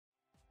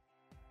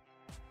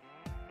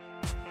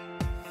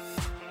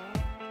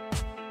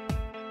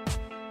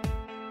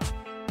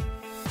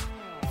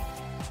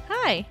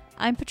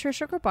I'm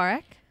Patricia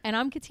Grabarek. And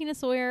I'm Katina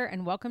Sawyer,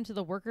 and welcome to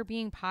the Worker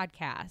Being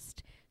Podcast.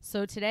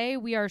 So today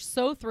we are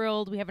so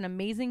thrilled. We have an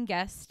amazing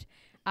guest.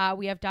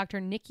 We have Dr.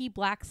 Nikki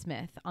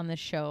Blacksmith on the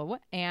show,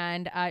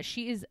 and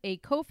she is a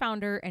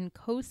co-founder and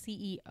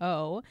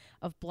co-CEO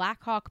of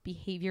Blackhawk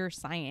Behavior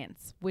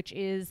Science, which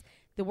is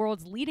the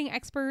world's leading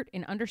expert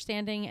in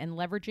understanding and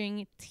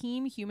leveraging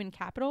team human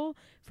capital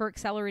for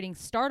accelerating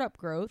startup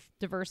growth,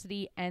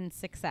 diversity, and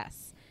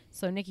success.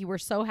 So Nikki, we're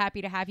so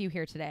happy to have you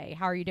here today.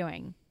 How are you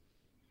doing?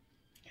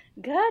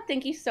 Good.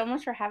 Thank you so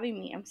much for having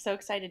me. I'm so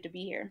excited to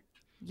be here.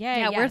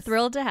 Yeah, we're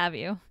thrilled to have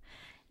you.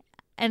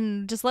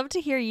 And just love to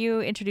hear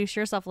you introduce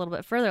yourself a little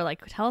bit further.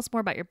 Like, tell us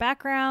more about your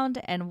background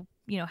and,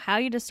 how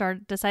you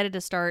decided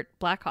to start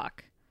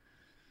Blackhawk.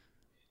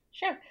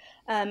 Sure.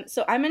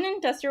 So I'm an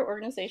industrial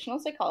organizational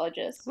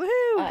psychologist.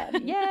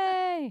 Woohoo!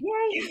 Yay!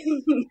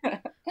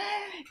 Yay!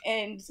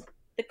 And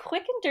the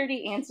quick and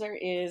dirty answer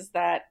is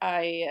that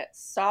I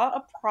saw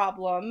a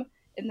problem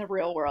in the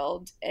real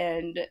world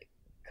and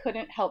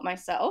couldn't help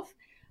myself.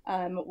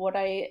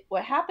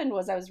 What happened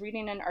was I was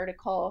reading an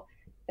article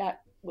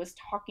that was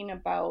talking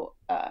about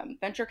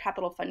venture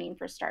capital funding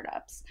for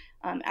startups.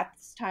 At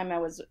this time, I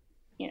was,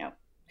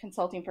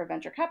 consulting for a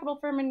venture capital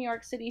firm in New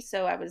York City,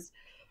 so I was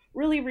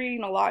really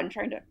reading a lot and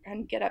trying to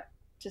kind of get up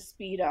to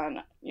speed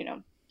on,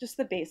 just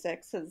the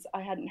basics, because I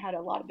hadn't had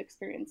a lot of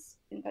experience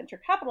in venture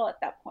capital at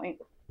that point.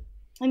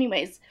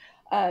 Anyways,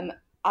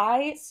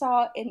 I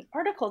saw an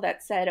article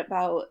that said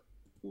about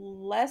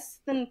less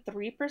than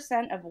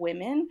 3% of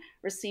women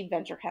receive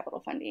venture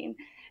capital funding.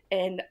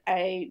 And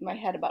my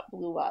head about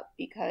blew up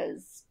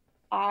because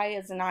I,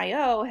 as an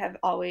IO, have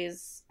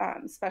always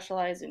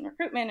specialized in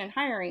recruitment and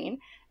hiring.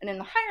 And in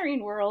the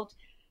hiring world,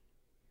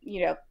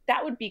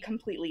 that would be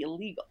completely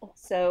illegal.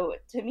 So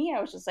to me, I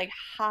was just like,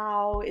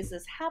 how is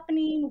this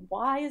happening?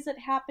 Why is it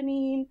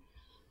happening?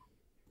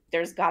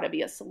 There's got to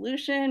be a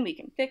solution. We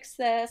can fix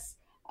this.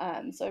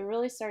 So I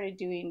really started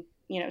doing,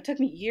 it took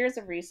me years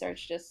of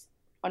research just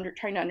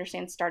trying to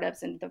understand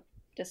startups and the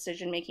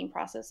decision-making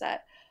process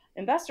that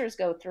investors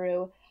go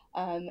through.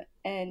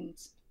 And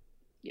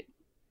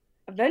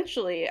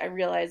eventually I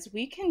realized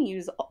we can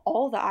use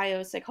all the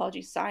IO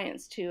psychology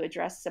science to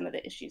address some of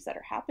the issues that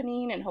are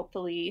happening and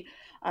hopefully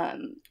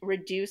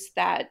reduce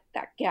that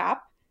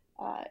gap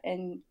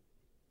and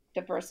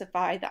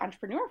diversify the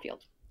entrepreneur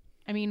field.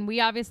 I mean, we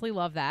obviously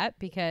love that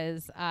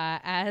because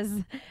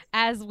as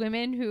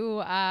women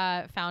who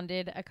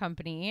founded a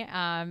company,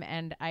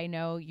 and I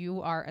know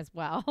you are as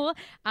well,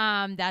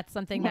 that's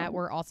something that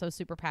we're also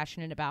super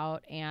passionate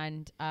about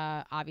and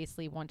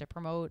obviously want to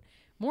promote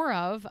more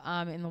of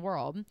in the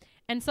world.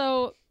 And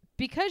so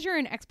because you're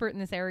an expert in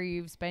this area,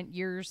 you've spent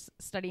years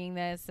studying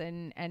this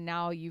and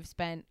now you've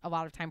spent a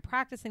lot of time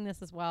practicing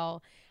this as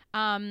well.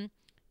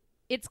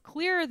 It's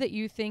clear that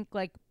you think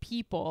like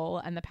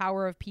people and the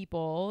power of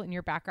people in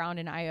your background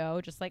in IO,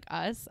 just like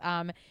us,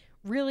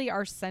 really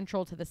are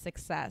central to the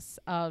success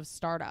of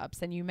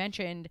startups. And you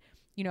mentioned,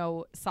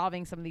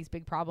 solving some of these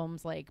big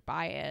problems like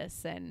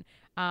bias and,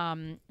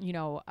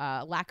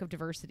 lack of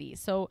diversity.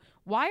 So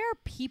why are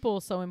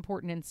people so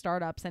important in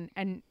startups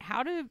and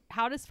how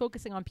does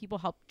focusing on people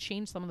help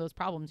change some of those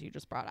problems you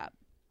just brought up?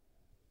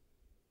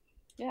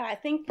 Yeah, I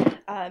think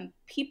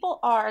people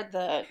are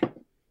the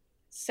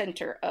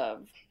center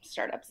of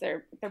startups.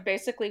 They're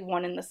basically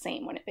one and the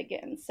same when it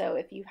begins. So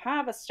if you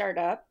have a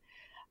startup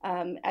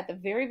at the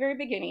very, very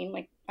beginning,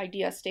 like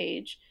idea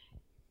stage,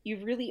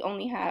 you really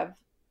only have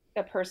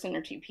a person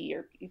or two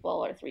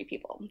people or three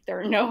people. There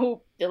are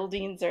no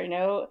buildings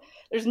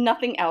there's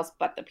nothing else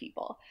but the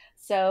people.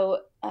 So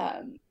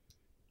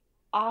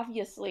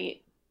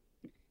obviously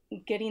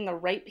getting the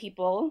right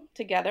people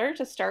together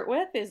to start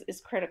with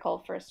is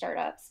critical for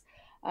startups.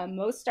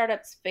 Most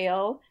startups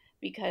fail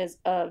because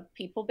of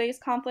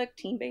people-based conflict,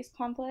 team-based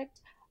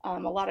conflict. A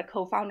lot of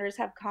co-founders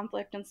have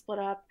conflict and split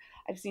up.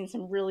 I've seen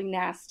some really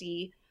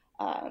nasty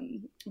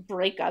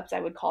breakups,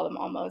 I would call them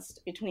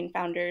almost, between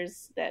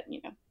founders that,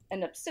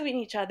 end up suing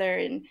each other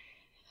and,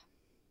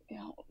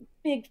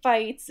 big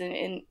fights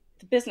and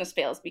the business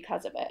fails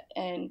because of it.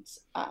 And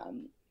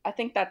I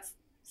think that's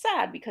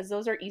sad because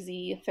those are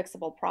easy,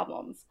 fixable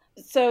problems.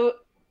 So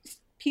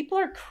people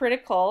are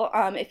critical.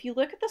 If you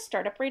look at the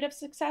startup rate of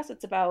success,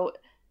 it's about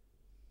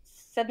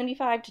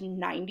 75 to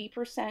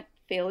 90%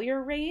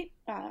 failure rate,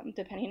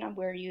 depending on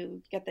where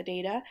you get the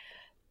data,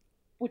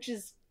 which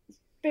is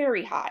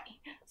very high.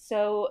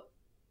 So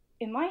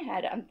in my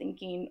head, I'm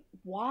thinking,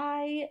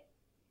 why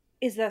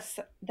is this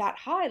that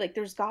high? Like,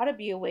 there's got to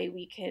be a way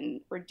we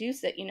can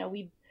reduce it.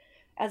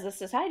 As a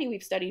society,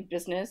 we've studied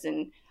business,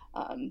 and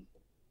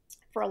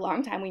for a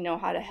long time, we know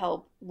how to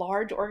help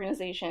large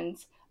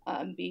organizations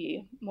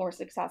be more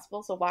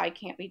successful. So why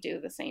can't we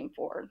do the same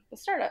for the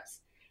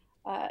startups?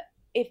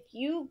 If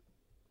you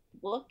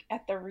look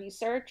at the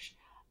research,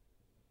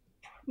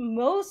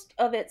 most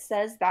of it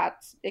says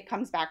that it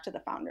comes back to the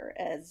founder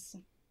as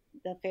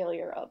the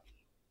failure of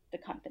the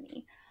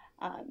company.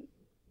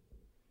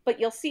 But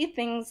you'll see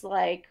things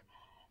like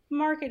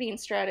marketing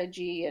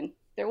strategy and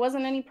there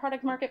wasn't any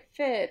product market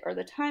fit or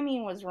the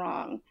timing was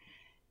wrong.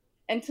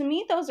 And to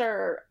me, those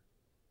are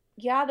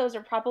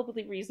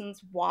probably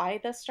reasons why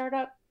the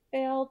startup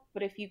failed.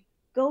 But if you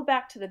go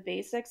back to the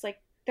basics, like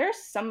there's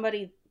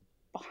somebody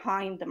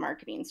behind the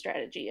marketing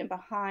strategy and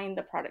behind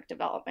the product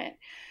development.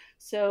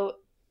 So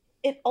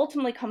it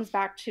ultimately comes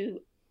back to,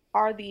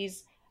 are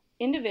these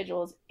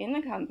individuals in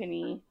the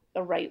company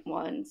the right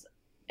ones?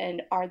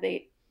 And are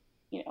they,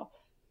 you know,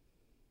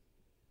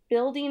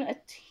 building a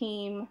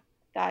team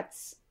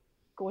that's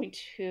going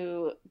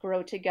to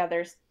grow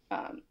together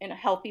in a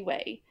healthy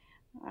way,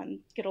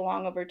 get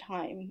along over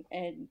time,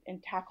 and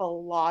tackle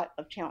a lot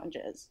of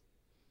challenges.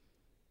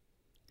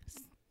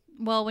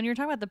 Well, when you were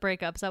talking about the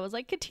breakups, I was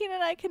like, Katina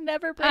and I can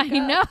never break I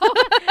up. know.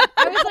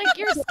 I was like,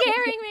 you're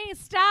scaring me.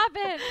 Stop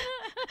it.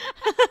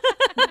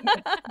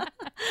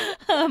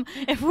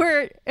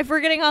 If we're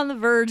getting on the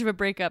verge of a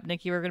breakup,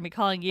 Nikki, we're going to be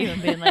calling you and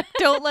being like,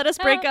 don't let us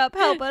break up.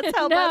 Help us.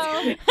 Help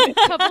us.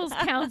 Couples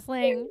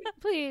counseling,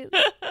 please.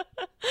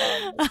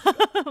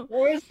 There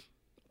was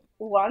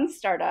one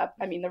startup.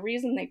 I mean, the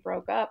reason they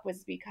broke up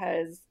was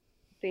because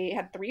they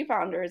had 3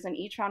 founders, and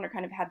each founder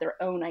kind of had their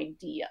own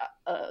idea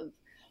of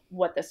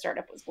what the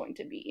startup was going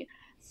to be.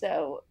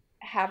 So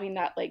having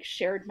that like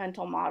shared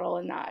mental model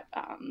and that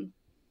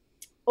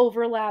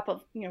overlap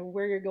of, you know,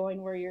 where you're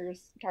going, where you're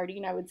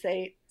starting, I would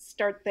say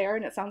start there.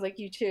 And it sounds like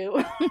you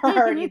two are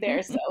already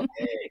there, so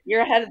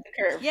you're ahead of the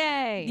curve.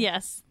 Yay.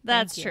 Yes,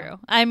 that's true.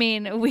 I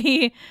mean,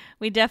 we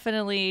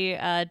definitely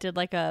did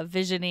like a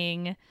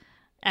visioning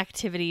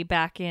activity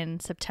back in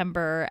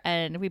September,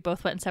 and we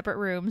both went in separate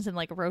rooms and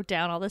like wrote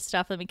down all this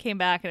stuff, and we came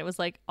back and it was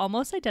like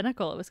almost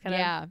identical. It was kind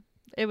of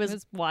it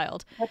was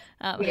wild.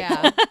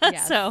 Yeah.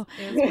 Yes. So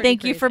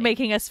thank you for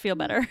making us feel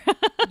better.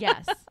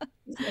 Yes.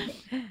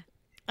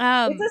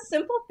 It's a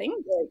simple thing,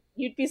 but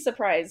you'd be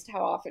surprised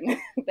how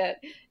often that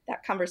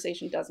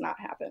conversation does not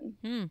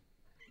happen.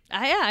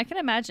 I can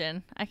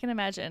imagine.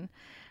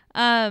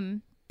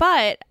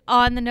 But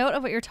on the note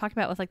of what you're talking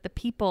about with like the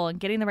people and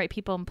getting the right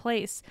people in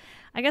place,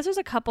 I guess there's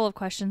a couple of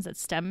questions that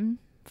stem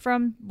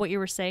from what you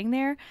were saying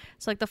there.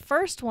 So like the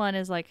first one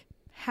is like,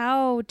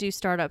 how do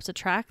startups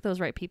attract those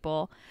right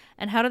people,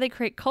 and how do they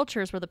create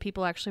cultures where the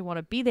people actually want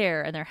to be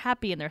there and they're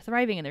happy and they're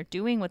thriving and they're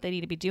doing what they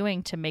need to be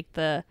doing to make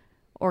the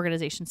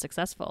organization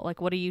successful?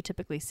 Like, what do you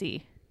typically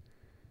see?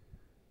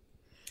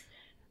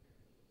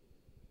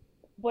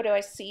 What do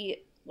I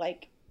see,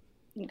 like,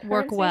 in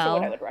work well?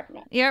 What I would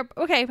recommend? Yeah.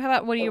 Okay. How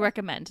about, what do you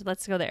recommend?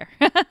 Let's go there.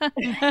 I'm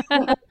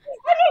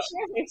not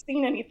sure if I've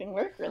seen anything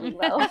work really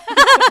well.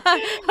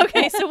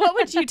 Okay, so what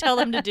would you tell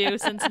them to do,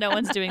 since no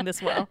one's doing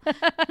this well?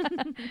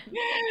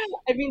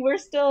 I mean, we're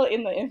still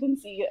in the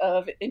infancy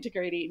of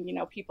integrating, you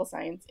know, people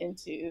science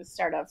into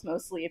startups.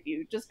 Mostly, if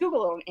you just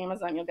Google it on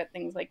Amazon, you'll get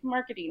things like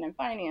marketing and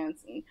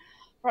finance and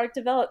product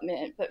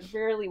development, but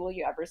rarely will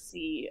you ever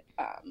see,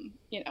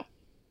 you know,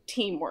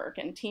 teamwork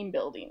and team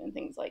building and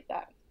things like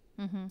that.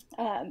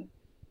 Mm-hmm.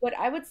 What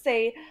I would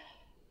say,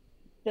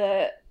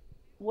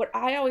 what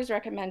I always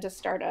recommend to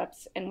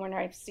startups, and when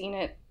I've seen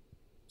it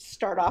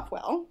start off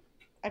well,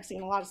 I've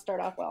seen a lot of start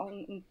off well,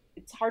 and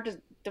it's hard to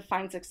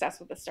define success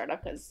with a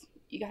startup because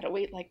you got to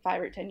wait like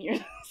 5 or 10 years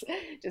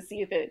to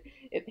see if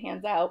it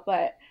pans out.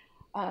 But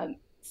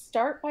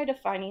start by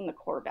defining the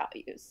core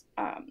values.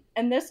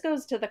 And this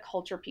goes to the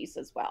culture piece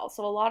as well.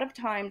 So a lot of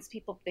times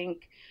people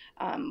think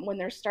when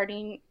they're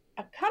starting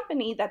a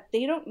company that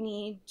they don't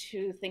need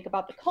to think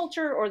about the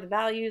culture or the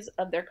values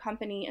of their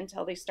company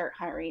until they start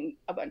hiring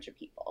a bunch of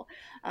people,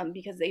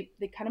 because they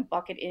kind of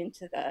bucket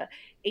into the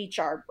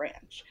HR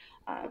branch.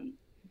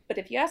 But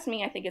if you ask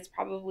me, I think it's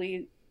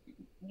probably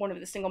one of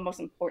the single most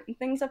important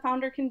things a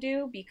founder can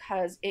do,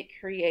 because it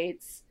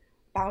creates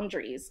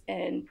boundaries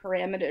and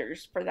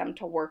parameters for them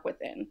to work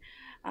within.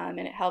 And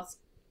it helps,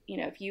 you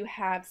know, if you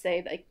have,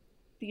 say, like,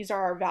 these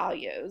are our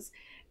values,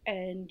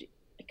 and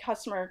a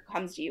customer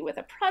comes to you with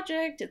a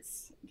project,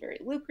 it's very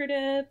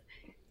lucrative.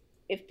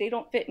 If they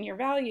don't fit in your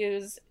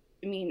values,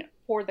 I mean,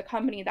 for the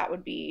company, that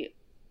would be,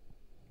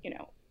 you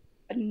know,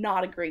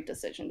 not a great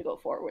decision to go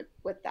forward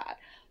with that.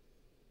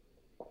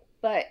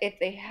 But if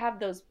they have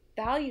those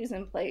values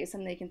in place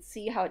and they can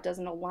see how it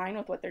doesn't align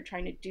with what they're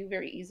trying to do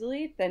very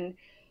easily, then,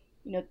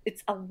 you know,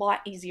 it's a lot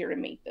easier to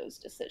make those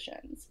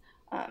decisions.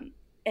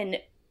 And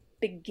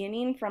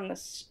beginning from the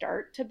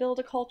start to build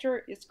a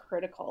culture is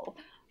critical.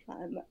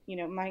 You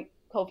know, my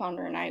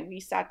co-founder and I, we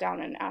sat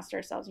down and asked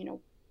ourselves, you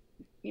know,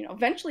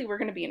 eventually we're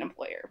going to be an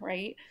employer,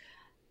 right?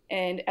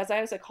 And as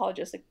I was a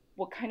psychologist, like,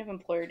 what kind of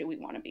employer do we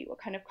want to be? What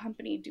kind of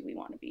company do we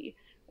want to be?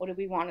 What do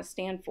we want to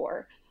stand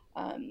for?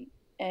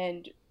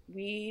 And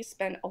we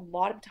spend a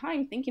lot of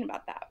time thinking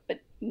about that. But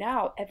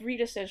now every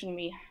decision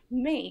we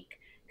make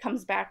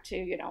comes back to,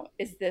 you know,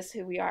 is this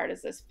who we are?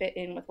 Does this fit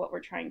in with what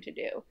we're trying to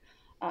do?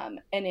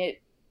 And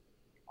it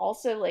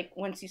also, like,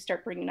 once you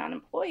start bringing on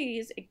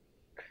employees, it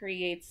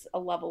creates a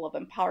level of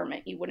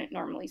empowerment you wouldn't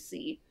normally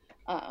see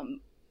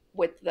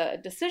with the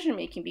decision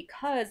making,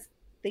 because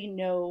they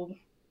know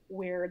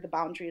where the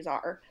boundaries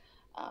are.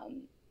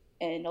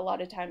 And a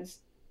lot of times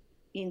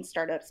in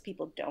startups,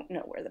 people don't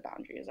know where the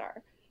boundaries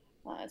are.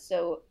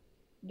 So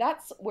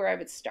that's where I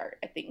would start,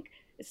 I think,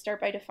 is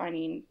start by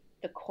defining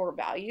the core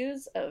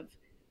values of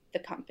the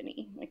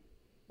company. Like,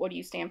 what do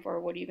you stand for?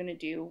 What are you going to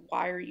do?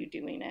 Why are you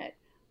doing it?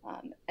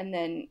 And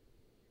then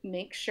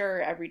make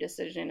sure every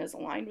decision is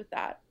aligned with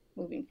that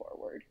moving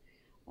forward.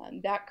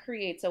 That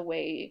creates a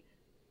way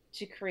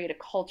to create a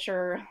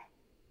culture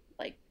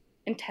like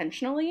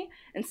intentionally,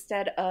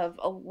 instead of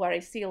what I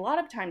see a lot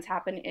of times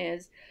happen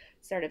is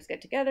startups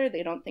get together,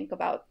 they don't think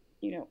about,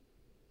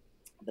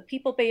 the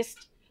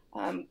people-based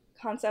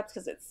concepts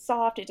because it's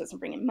soft, it doesn't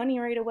bring in money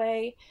right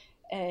away,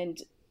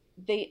 and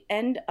they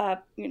end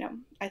up,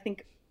 I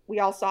think we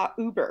all saw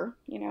Uber,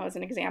 as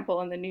an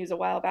example in the news a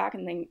while back,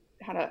 and they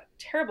had a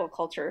terrible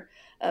culture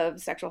of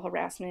sexual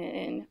harassment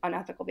and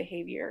unethical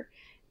behavior.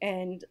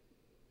 And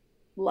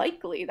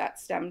likely that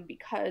stemmed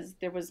because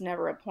there was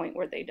never a point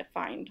where they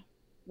defined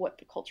what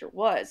the culture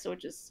was. So it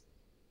just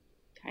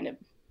kind of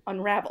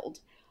unraveled.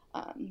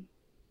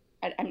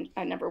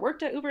 I never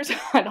worked at Uber, so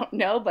I don't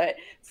know, but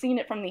seeing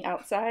it from the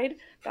outside,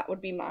 that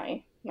would be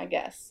my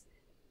guess.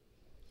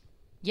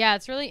 Yeah,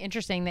 it's really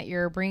interesting that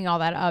you're bringing all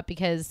that up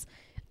because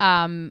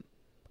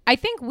I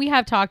think we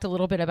have talked a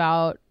little bit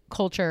about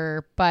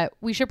culture, but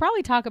we should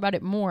probably talk about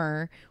it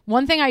more.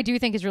 One thing I do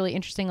think is really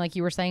interesting, like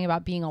you were saying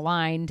about being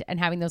aligned and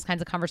having those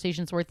kinds of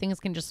conversations where things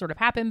can just sort of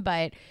happen,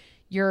 but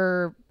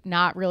you're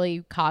not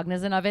really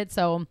cognizant of it.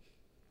 So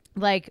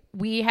like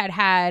we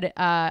had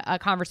a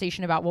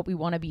conversation about what we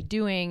want to be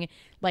doing,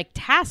 like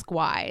task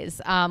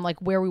wise, like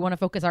where we want to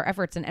focus our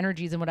efforts and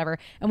energies and whatever.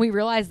 And we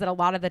realized that a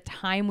lot of the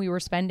time we were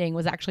spending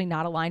was actually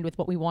not aligned with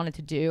what we wanted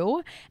to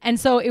do. And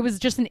so it was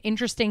just an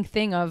interesting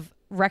thing of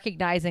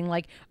recognizing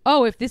like,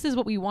 oh, if this is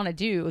what we want to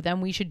do, then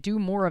we should do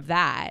more of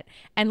that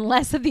and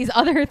less of these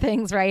other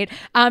things. Right.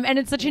 And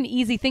it's such an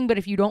easy thing, but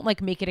if you don't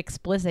like make it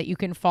explicit, you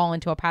can fall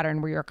into a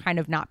pattern where you're kind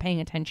of not paying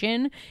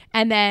attention.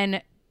 And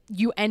then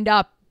you end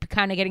up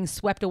kind of getting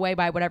swept away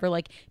by whatever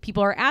like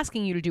people are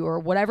asking you to do, or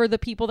whatever the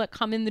people that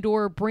come in the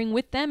door bring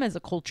with them as a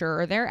culture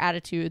or their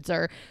attitudes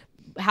or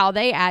how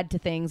they add to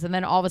things. And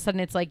then all of a sudden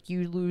it's like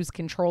you lose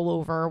control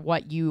over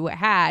what you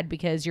had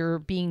because you're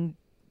being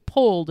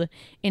pulled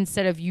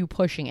instead of you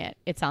pushing it.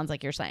 It sounds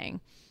like you're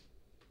saying.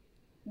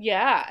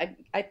 Yeah,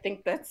 I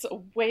think that's a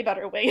way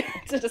better way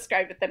to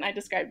describe it than I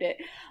described it.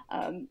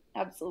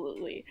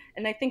 Absolutely.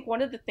 And I think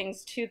one of the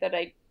things too that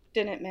I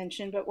didn't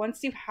mention, but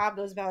once you have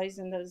those values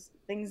and those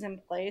things in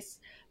place,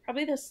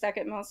 probably the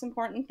second most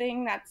important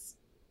thing that's,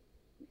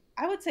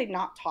 I would say,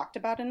 not talked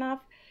about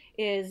enough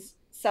is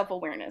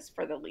self-awareness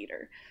for the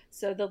leader.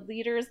 So the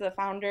leaders, the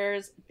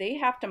founders, they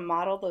have to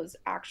model those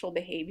actual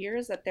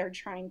behaviors that they're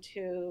trying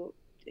to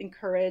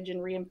encourage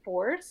and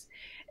reinforce.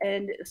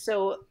 And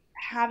so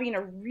having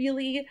a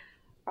really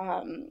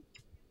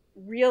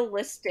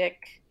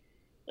realistic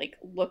like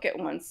look at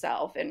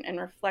oneself and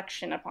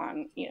reflection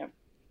upon,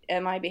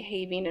 am I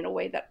behaving in a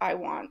way that I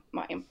want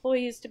my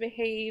employees to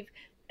behave?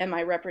 Am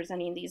I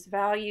representing these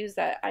values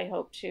that I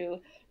hope to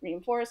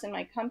reinforce in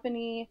my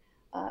company?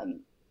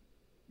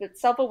 But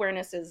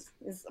self-awareness is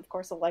of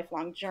course a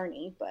lifelong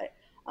journey, but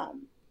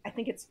I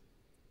think it's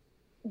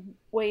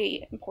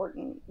way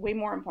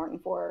more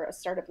important for a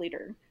startup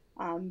leader,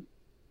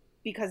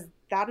 because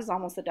that is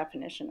almost the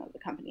definition of the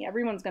company.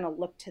 Everyone's going to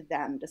look to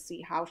them to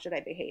see, how should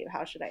I behave?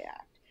 How should I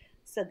act?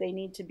 So they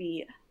need to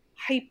be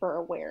hyper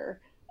aware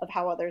of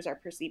how others are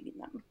perceiving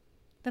them.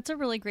 That's a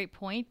really great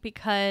point,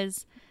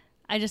 because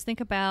I just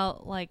think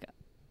about like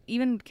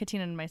even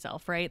Katina and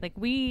myself, right? Like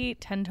we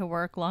tend to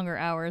work longer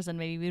hours than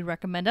maybe we'd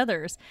recommend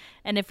others.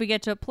 And if we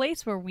get to a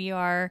place where we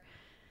are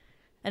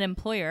an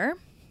employer,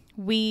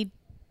 we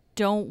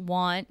don't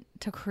want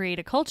to create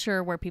a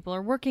culture where people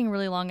are working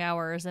really long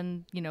hours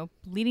and,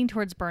 leading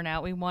towards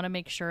burnout. We want to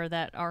make sure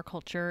that our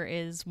culture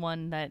is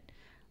one that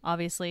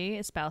obviously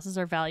espouses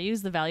our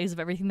values, the values of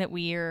everything that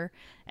we are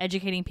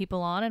educating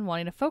people on and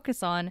wanting to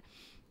focus on.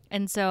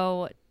 And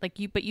so but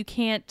you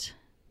can't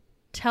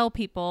tell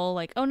people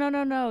like, oh,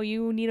 no,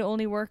 you need to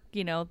only work,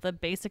 the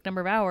basic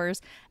number of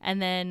hours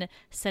and then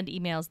send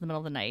emails in the middle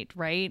of the night,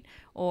 right?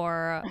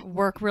 Or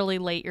work really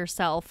late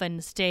yourself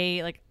and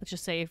stay, like, let's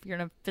just say if you're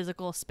in a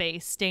physical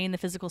space, stay in the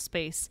physical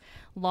space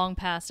long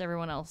past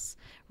everyone else,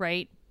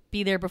 right?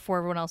 Be there before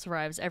everyone else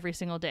arrives every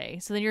single day.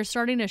 So then you're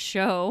starting to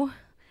show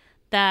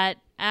that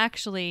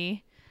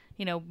actually,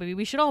 maybe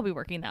we should all be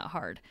working that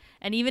hard.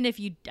 And even if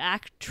you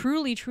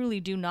truly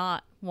do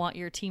not want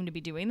your team to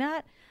be doing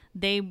that,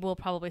 they will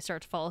probably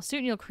start to follow suit,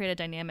 and you'll create a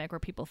dynamic where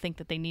people think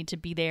that they need to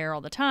be there all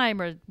the time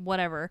or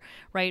whatever,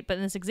 right? But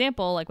in this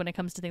example, like when it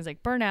comes to things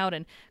like burnout,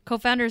 and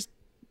co-founders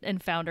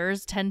and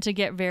founders tend to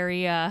get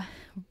very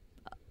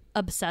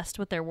obsessed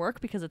with their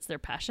work because it's their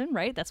passion,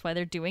 right? That's why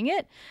they're doing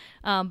it.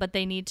 But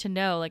they need to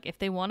know, like, if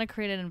they want to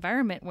create an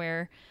environment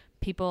where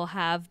people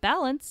have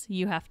balance,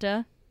 you have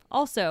to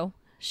also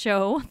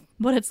show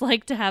what it's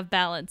like to have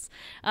balance.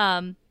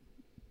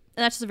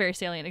 And that's just a very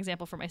salient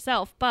example for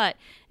myself, but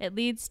it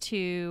leads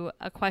to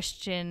a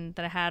question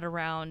that I had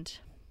around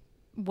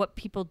what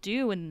people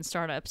do in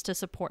startups to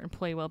support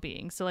employee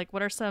well-being. So like,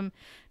 what are some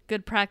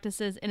good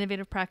practices,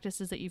 innovative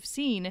practices that you've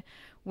seen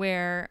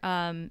where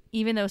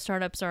even though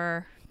startups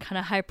are kind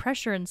of high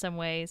pressure in some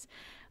ways,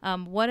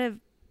 what have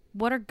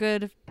what are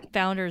good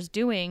founders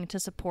doing to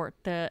support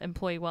the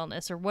employee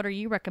wellness, or what are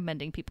you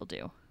recommending people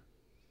do?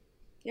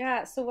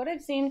 Yeah, so what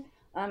I've seen,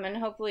 and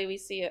hopefully we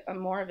see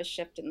more of a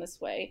shift in this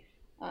way.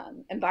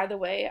 And by the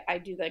way, I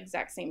do the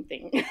exact same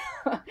thing,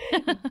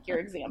 your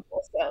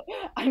example. So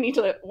I need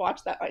to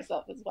watch that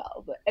myself as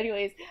well. But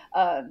anyways,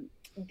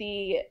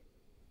 the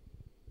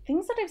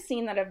things that I've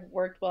seen that have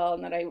worked well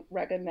and that I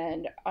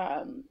recommend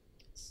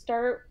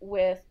start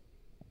with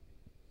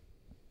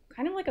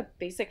kind of like a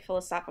basic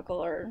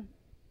philosophical or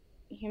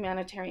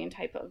humanitarian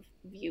type of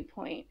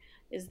viewpoint,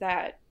 is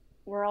that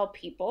we're all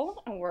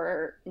people and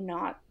we're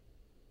not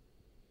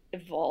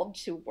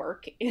evolved to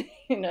work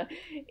in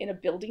a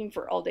building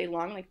for all day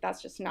long. Like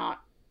that's just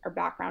not our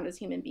background as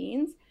human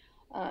beings.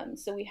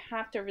 So we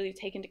have to really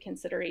take into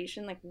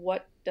consideration like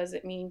what does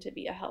it mean to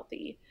be a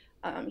healthy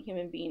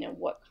human being, and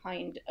what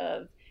kind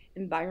of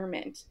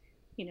environment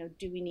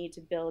do we need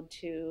to build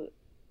to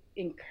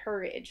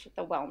encourage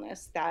the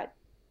wellness that.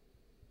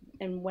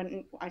 And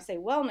when I say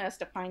wellness,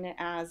 define it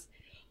as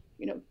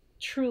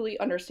truly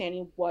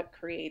understanding what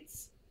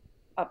creates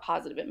a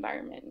positive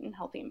environment and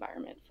healthy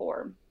environment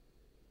for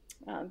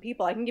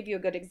people. I can give you a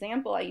good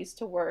example. I used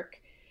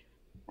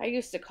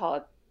to call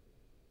it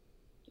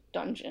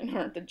dungeon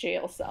or the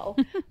jail cell,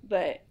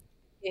 but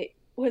it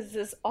was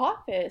this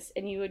office,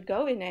 and you would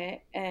go in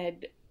it,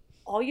 and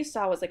all you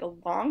saw was like a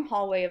long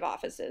hallway of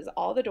offices.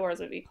 All the doors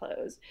would be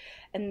closed,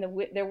 and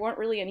there weren't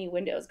really any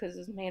windows because it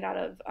was made out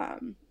of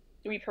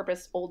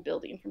repurposed old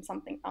building from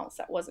something else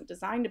that wasn't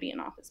designed to be an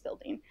office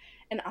building.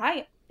 And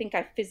I think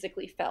I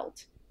physically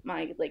felt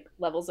my like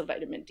levels of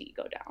vitamin D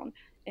go down,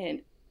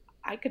 and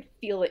I could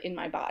feel it in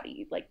my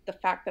body, like the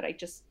fact that I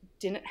just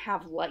didn't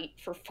have light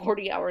for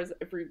 40 hours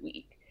every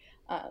week.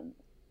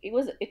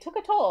 It took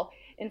a toll.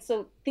 And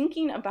so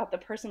thinking about the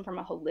person from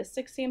a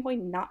holistic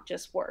standpoint, not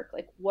just work,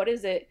 like what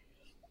is it,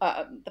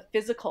 the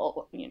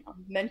physical,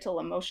 mental,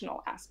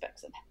 emotional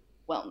aspects of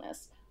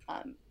wellness,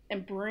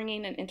 and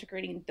bringing and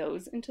integrating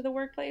those into the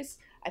workplace,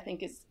 I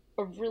think is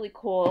a really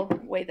cool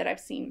way that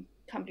I've seen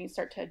companies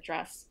start to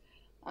address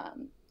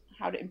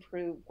how to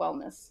improve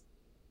wellness.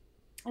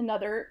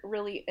 Another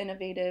really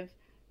innovative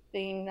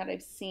thing that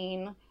I've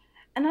seen,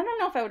 and I don't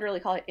know if I would really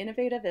call it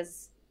innovative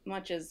as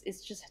much as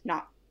it's just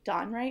not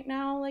done right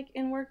now, like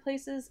in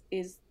workplaces,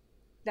 is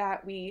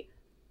that we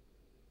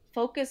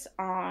focus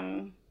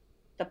on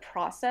the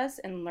process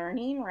and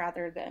learning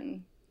rather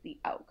than the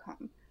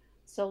outcome.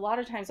 So a lot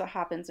of times what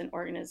happens in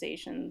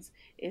organizations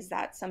is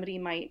that somebody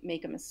might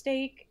make a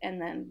mistake,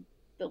 and then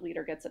the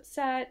leader gets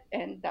upset,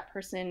 and that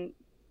person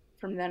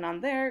from then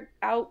on there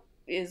out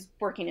is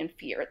working in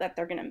fear that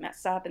they're going to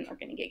mess up and they're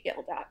going to get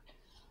yelled at.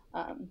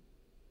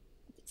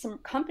 Some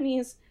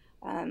companies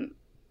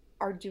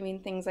are doing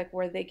things like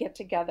where they get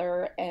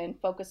together and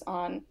focus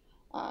on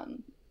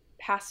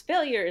past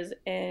failures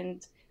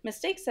and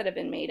mistakes that have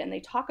been made, and they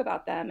talk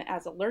about them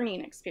as a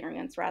learning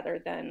experience rather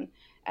than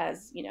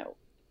as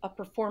a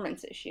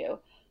performance issue.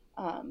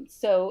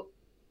 So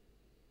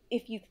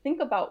if you think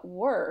about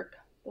work,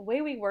 the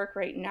way we work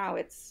right now,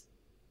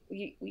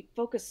 we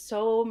focus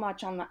so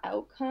much on the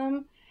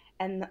outcome,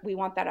 and we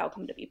want that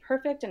outcome to be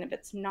perfect. And if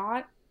it's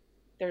not,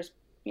 there's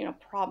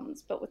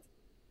problems. But what's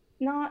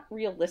not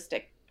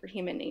realistic for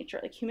human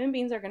nature, like human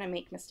beings are going to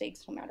make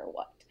mistakes no matter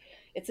what.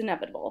 It's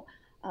inevitable.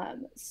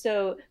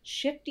 So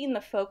shifting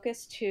the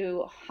focus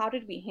to how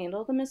did we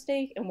handle the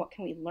mistake and what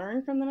can we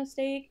learn from the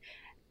mistake,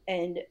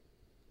 and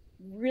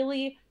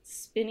really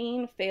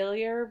spinning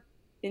failure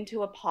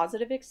into a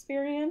positive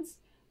experience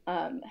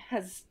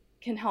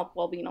can help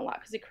well-being a lot,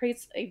 because it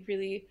creates a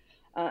really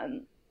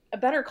a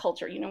better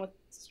culture, with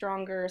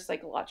stronger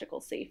psychological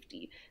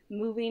safety.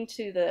 Moving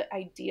to the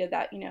idea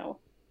that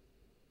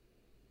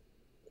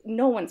no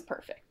one's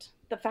perfect.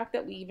 The fact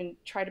that we even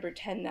try to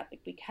pretend that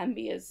we can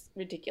be is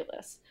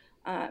ridiculous.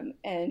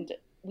 And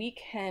we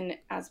can,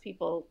 as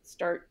people,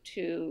 start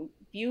to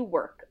view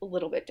work a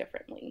little bit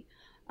differently,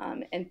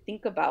 and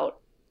think about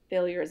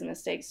failures and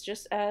mistakes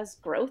just as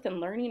growth and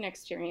learning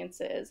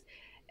experiences.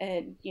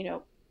 And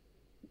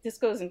this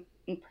goes in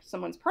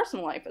someone's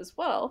personal life as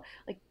well.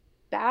 Like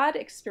bad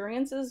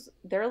experiences,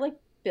 they're like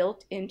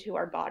built into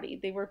our body.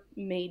 They were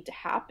made to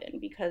happen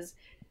because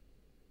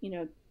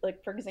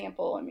like for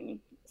example,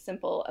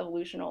 simple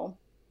evolutionary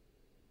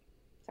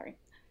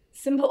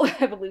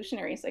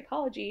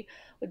psychology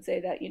would say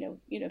that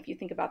if you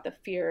think about the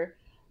fear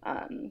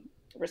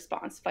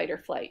response, fight or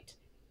flight,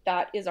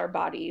 that is our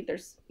body.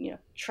 There's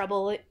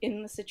trouble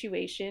in the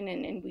situation,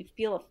 and we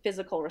feel a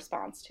physical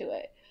response to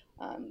it.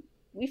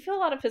 We feel a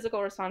lot of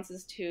physical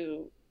responses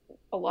to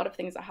a lot of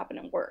things that happen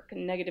in work,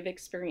 and negative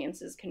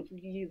experiences can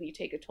really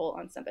take a toll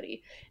on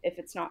somebody if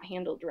it's not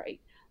handled right.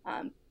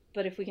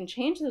 But if we can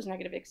change those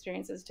negative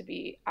experiences to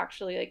be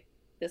actually like,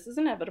 this is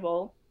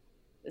inevitable,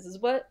 this is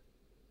what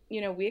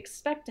we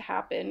expect to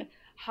happen,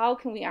 how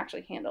can we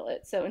actually handle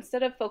it? So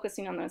instead of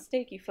focusing on the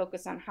mistake, you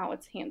focus on how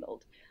it's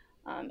handled.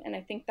 And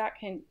I think that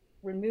can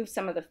remove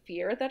some of the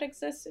fear that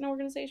exists in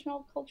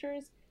organizational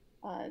cultures,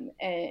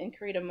 and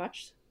create a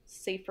much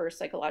safer,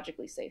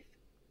 psychologically safe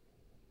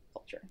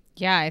culture.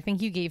 Yeah, I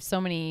think you gave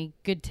so many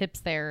good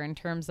tips there in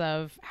terms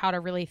of how to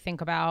really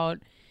think about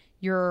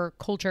your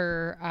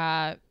culture,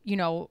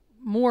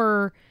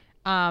 more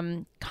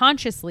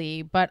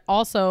consciously, but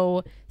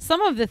also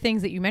some of the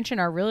things that you mentioned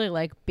are really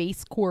like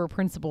base core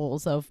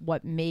principles of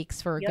what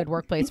makes for a good Yep.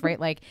 workplace, right?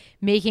 Like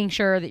making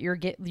sure that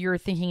you're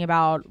thinking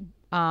about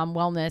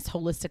wellness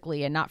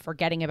holistically and not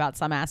forgetting about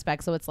some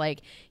aspects. So it's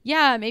like,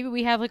 yeah, maybe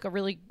we have like a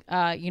really,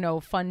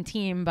 fun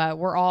team, but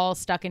we're all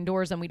stuck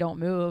indoors and we don't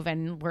move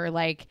and we're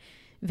like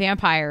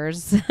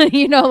vampires,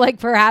 like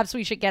perhaps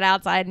we should get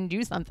outside and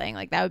do something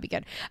like that would be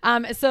good.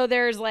 So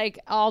there's like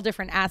all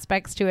different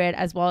aspects to it,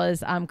 as well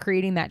as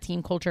creating that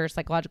team culture,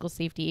 psychological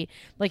safety,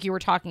 like you were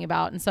talking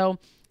about. And so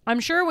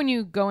I'm sure when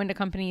you go into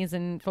companies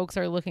and folks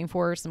are looking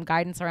for some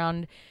guidance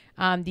around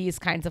these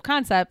kinds of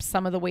concepts,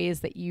 some of the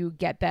ways that you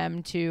get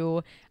them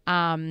to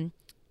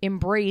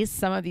embrace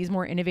some of these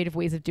more innovative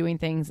ways of doing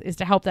things is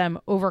to help them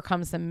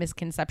overcome some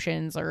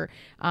misconceptions or,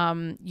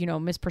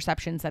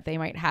 misperceptions that they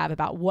might have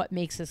about what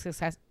makes a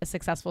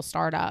successful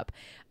startup.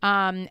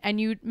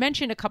 And you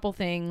mentioned a couple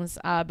things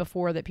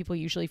before that people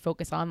usually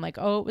focus on, like,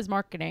 oh, it was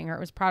marketing or it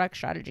was product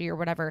strategy or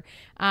whatever.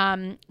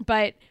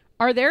 But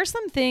are there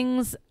some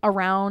things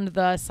around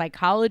the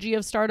psychology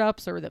of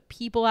startups or the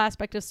people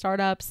aspect of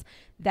startups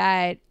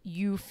that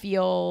you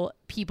feel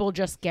people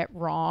just get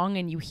wrong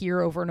and you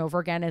hear over and over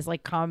again as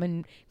like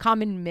common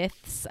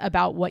myths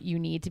about what you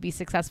need to be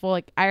successful?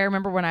 Like I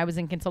remember when I was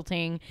in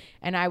consulting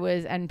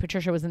and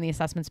Patricia was in the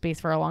assessment space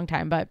for a long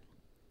time, but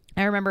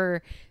I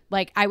remember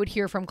like I would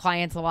hear from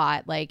clients a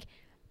lot, like,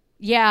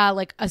 yeah,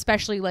 like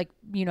especially like,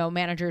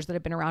 managers that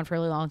have been around for a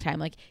really long time.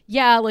 Like,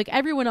 yeah, like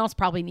everyone else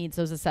probably needs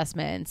those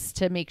assessments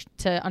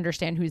to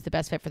understand who's the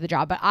best fit for the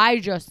job. But I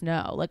just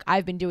know, like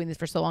I've been doing this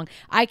for so long,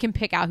 I can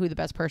pick out who the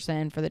best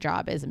person for the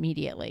job is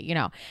immediately,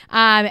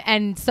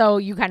 And so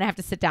you kind of have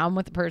to sit down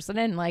with the person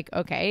and like,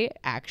 okay,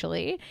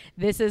 actually,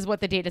 this is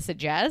what the data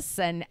suggests.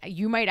 And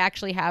you might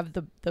actually have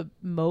the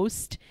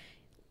most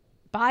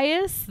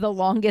bias, the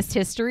longest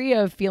history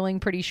of feeling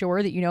pretty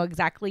sure that you know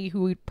exactly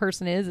who a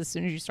person is as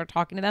soon as you start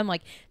talking to them.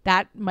 Like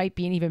that might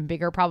be an even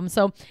bigger problem.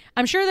 So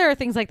I'm sure there are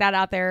things like that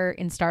out there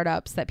in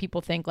startups that people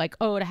think like,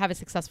 oh, to have a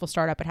successful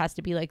startup, it has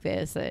to be like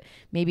this.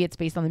 Maybe it's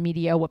based on the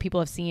media, what people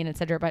have seen, et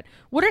cetera. But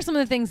what are some of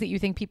the things that you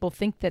think people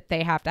think that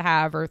they have to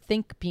have or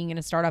think being in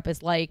a startup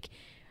is like,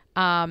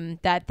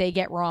 that they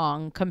get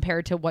wrong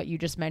compared to what you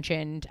just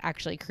mentioned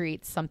actually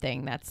creates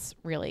something that's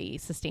really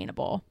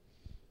sustainable?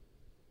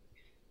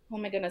 Oh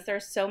my goodness,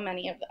 there's so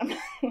many of them.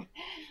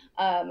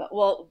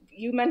 Well,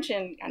 you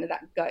mentioned kind of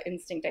that gut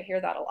instinct. I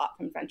hear that a lot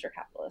from venture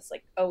capitalists.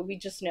 Like, oh, we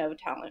just know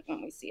talent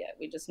when we see it.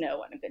 We just know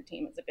when a good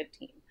team is a good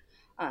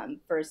team,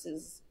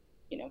 versus,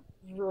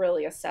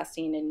 really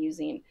assessing and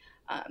using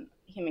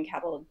human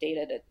capital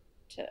data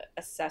to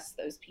assess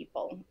those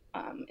people,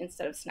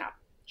 instead of snap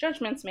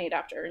judgments made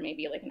after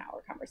maybe like an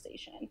hour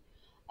conversation.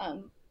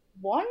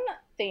 One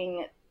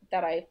thing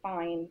that I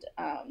find,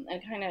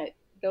 and kind of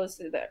goes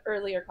to the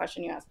earlier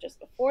question you asked just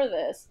before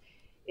this,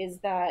 is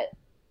that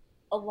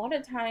a lot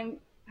of time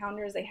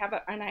founders, they have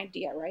an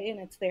idea, right, and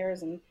it's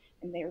theirs, and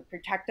they're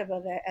protective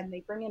of it, and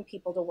they bring in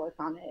people to work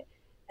on it,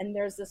 and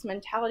there's this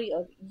mentality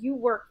of you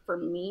work for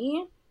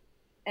me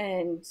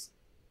and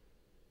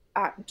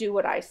do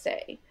what I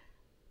say.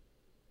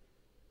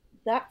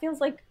 That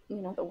feels like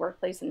the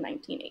workplace in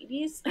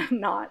 1980s,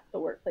 not the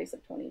workplace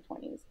of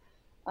 2020s.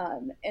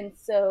 And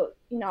so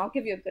I'll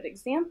give you a good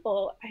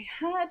example.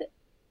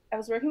 I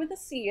was working with a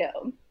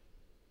CEO,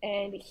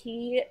 and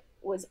he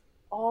was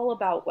all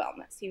about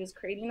wellness. He was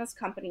creating this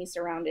company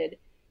surrounded,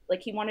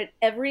 like he wanted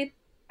every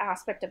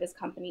aspect of his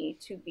company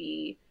to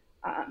be,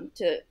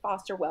 to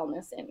foster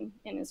wellness in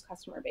his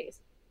customer base.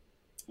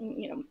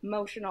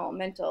 Emotional,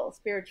 mental,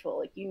 spiritual,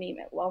 like you name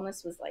it.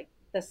 Wellness was like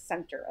the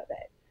center of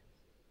it.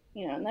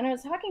 And then I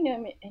was talking to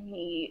him, and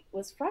he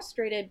was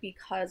frustrated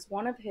because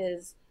one of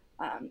his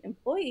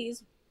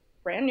employees,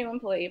 brand new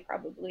employee,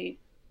 probably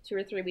 2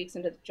 or 3 weeks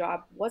into the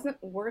job,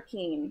 wasn't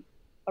working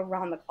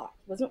around the clock,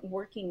 wasn't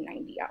working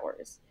 90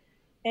 hours.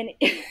 And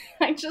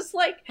I just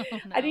like, Oh, no.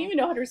 I didn't even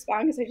know how to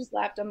respond because I just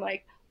laughed. I'm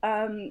like,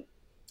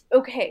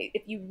 okay,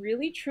 if you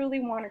really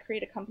truly want to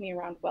create a company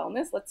around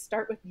wellness, let's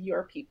start with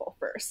your people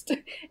first.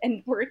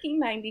 And working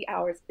 90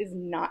 hours is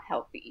not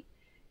healthy.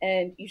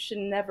 And you should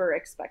never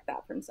expect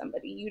that from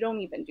somebody. You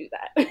don't even do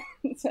that.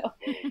 So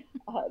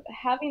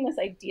having this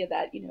idea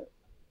that,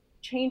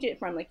 change it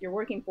from like you're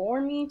working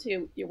for me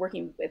to you're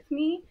working with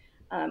me,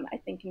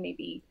 I think can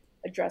maybe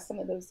address some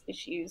of those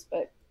issues.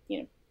 But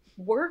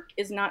work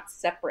is not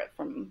separate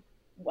from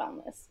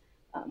wellness,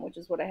 which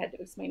is what I had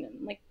to explain to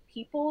them. Like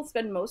people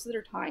spend most of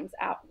their times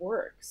at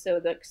work, so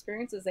the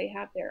experiences they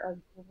have there are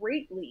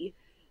greatly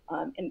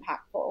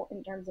impactful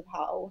in terms of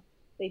how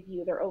they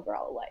view their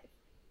overall life.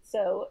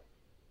 So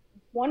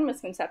one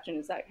misconception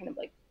is that kind of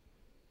like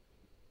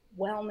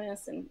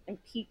wellness and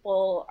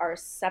people are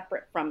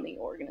separate from the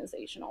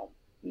organizational,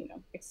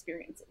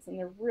 experiences, and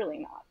they're really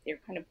not. They're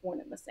kind of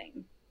one and the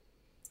same.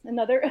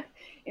 Another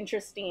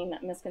interesting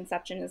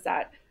misconception is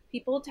that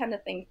people tend to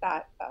think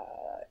that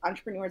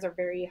entrepreneurs are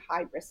very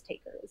high risk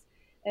takers.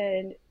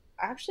 And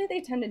actually,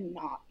 they tend to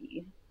not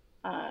be.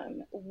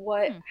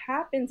 What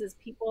happens is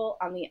people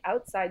on the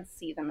outside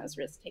see them as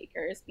risk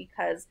takers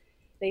because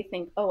they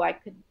think, oh,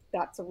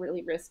 that's a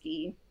really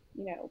risky,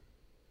 you know,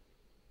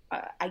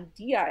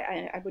 idea.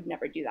 I would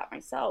never do that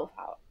myself.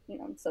 How,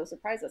 I'm so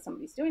surprised that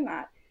somebody's doing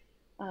that.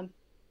 Um,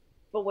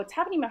 but what's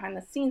happening behind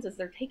the scenes is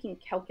they're taking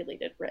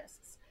calculated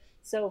risks.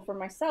 So for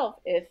myself,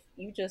 if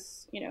you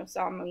just,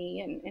 saw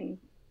me and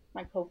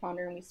my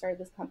co-founder and we started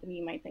this company,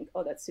 you might think,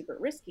 oh, that's super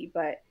risky,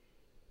 but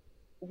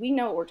we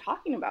know what we're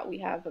talking about. We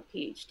have a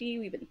PhD.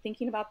 We've been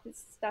thinking about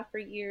this stuff for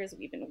years.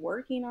 We've been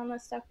working on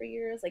this stuff for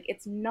years. Like,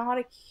 it's not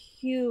a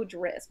huge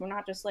risk. We're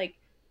not just like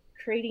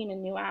creating a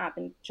new app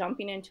and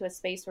jumping into a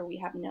space where we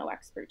have no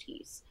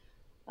expertise.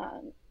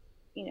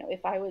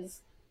 If I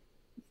was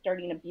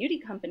starting a beauty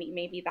company,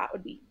 maybe that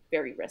would be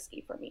very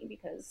risky for me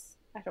because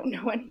I don't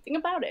know anything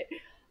about it.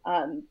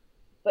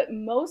 But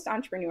most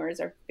entrepreneurs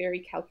are very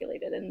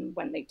calculated, and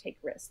when they take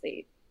risks,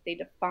 they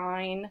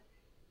define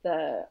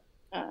the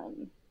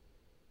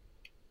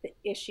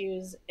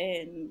issues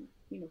and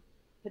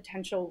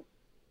potential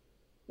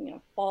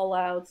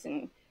fallouts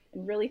and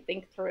really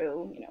think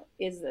through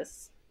is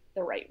this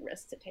the right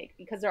risk to take,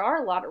 because there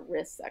are a lot of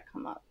risks that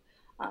come up.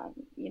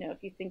 If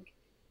you think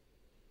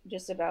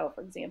just about,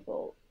 for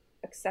example,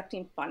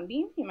 accepting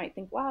funding, you might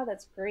think, wow,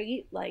 that's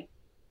great, like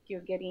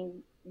you're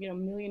getting $1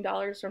 million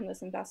from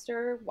this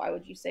investor. Why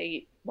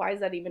is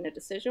that even a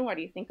decision? Why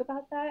do you think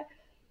about that?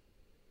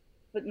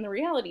 But in the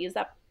reality is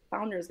that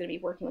founder is going to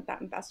be working with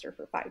that investor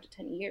for 5 to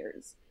 10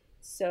 years.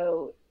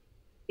 So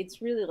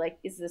it's really like,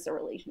 is this a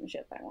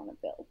relationship I want to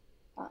build?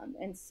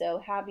 And so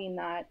having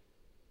that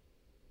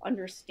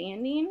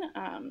understanding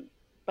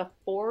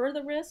before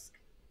the risk,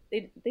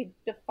 they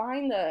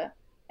define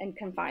and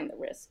confine the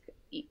risk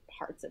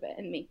parts of it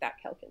and make that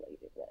calculated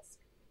risk.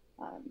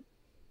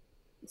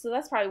 So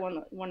that's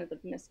probably one of the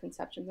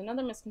misconceptions.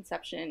 Another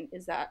misconception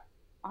is that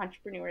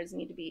entrepreneurs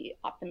need to be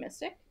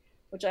optimistic,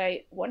 which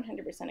I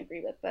 100%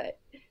 agree with, but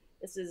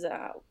this is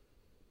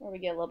where we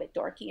get a little bit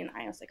dorky and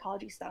IO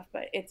psychology stuff,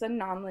 but it's a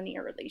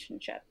nonlinear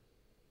relationship.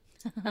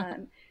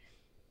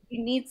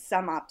 You need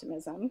some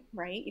optimism,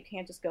 right? You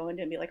can't just go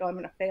into and be like, oh, I'm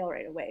going to fail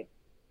right away.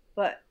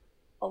 But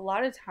a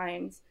lot of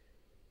times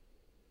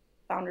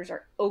founders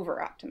are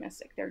over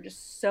optimistic. They're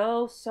just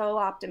so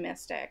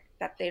optimistic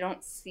that they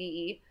don't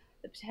see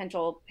the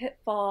potential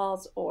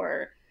pitfalls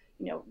or,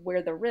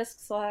 where the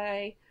risks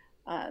lie.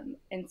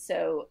 And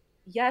so,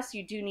 yes,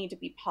 you do need to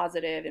be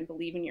positive and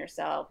believe in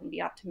yourself and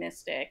be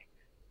optimistic,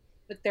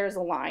 but there's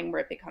a line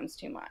where it becomes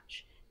too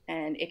much,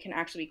 and it can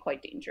actually be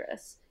quite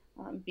dangerous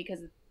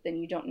because then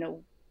you don't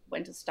know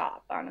when to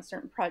stop on a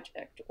certain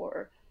project,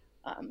 or,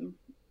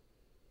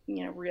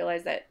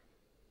 realize that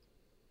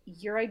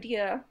your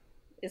idea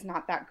is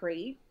not that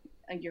great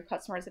and your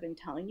customers have been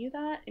telling you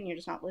that, and you're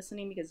just not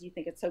listening because you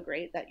think it's so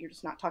great that you're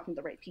just not talking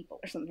to the right people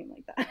or something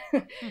like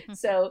that.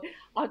 So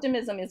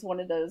optimism is one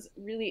of those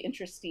really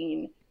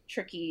interesting,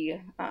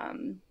 tricky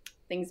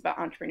things about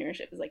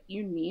entrepreneurship. Is like,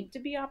 you need to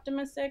be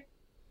optimistic,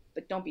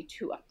 but don't be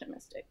too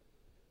optimistic.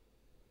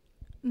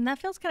 And that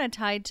feels kind of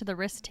tied to the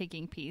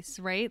risk-taking piece,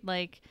 right?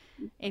 Like,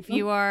 if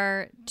you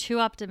are too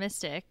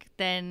optimistic,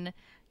 then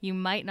you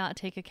might not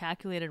take a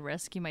calculated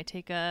risk. You might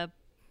take a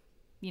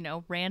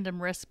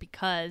random risk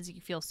because you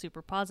feel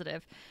super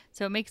positive.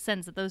 So it makes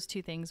sense that those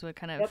two things would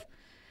kind of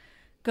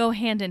go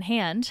hand in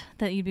hand,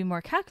 that you'd be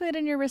more calculated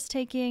in your risk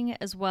taking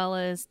as well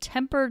as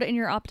tempered in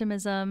your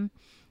optimism.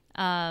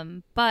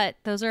 But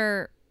those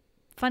are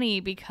funny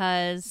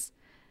because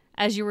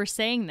as you were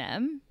saying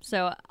them,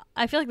 so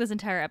I feel like this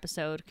entire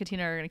episode,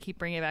 Katina, are going to keep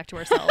bringing it back to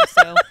ourselves.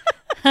 So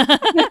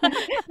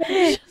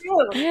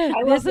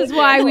this is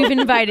why we've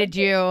invited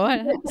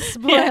you.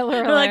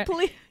 Spoiler alert.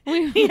 Like,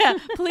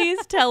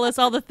 please tell us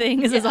all the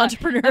things as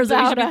entrepreneurs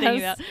that we should be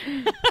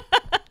thinking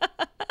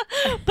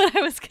about. But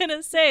I was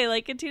gonna say,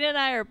 like, Katina and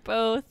I are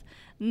both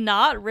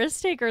not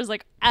risk takers,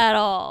 like, at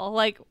all.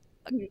 Like,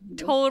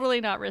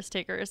 totally not risk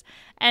takers.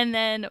 And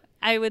then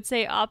I would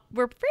say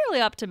we're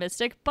fairly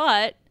optimistic,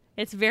 but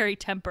it's very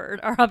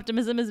tempered. Our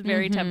optimism is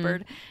very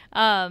tempered.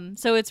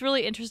 So it's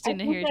really interesting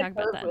to hear you talk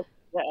about that.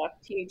 The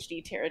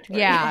PhD territory.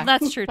 Yeah,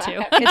 that's true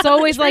too. It's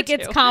always like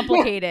it's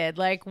complicated.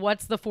 Like,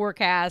 what's the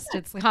forecast?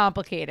 It's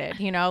complicated.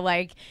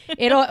 Like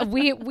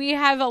we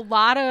have a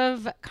lot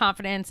of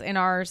confidence in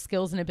our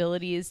skills and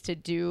abilities to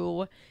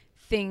do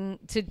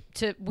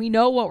we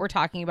know what we're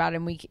talking about,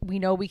 and we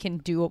know we can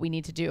do what we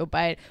need to do,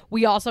 but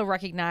we also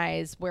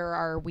recognize where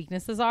our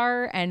weaknesses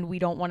are, and we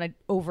don't want to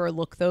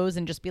overlook those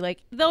and just be like,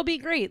 they'll be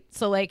great.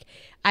 So like,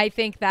 I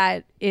think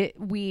that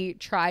we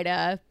try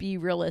to be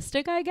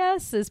realistic, I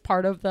guess, is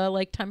part of the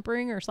like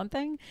tempering or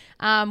something,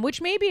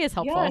 which maybe is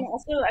helpful. Yeah, and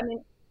also,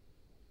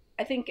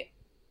 I think,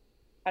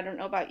 I don't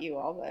know about you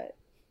all, but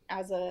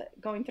as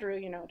going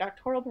through,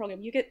 doctoral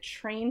program, you get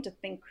trained to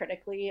think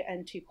critically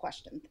and to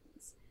question things.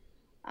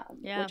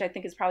 Which I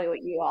think is probably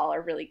what you all are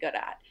really good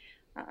at,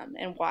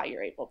 and why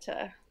you're able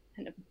to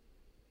kind of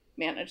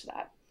manage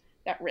that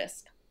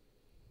risk.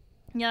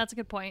 Yeah, that's a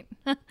good point.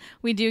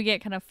 We do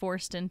get kind of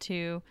forced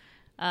into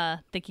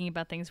thinking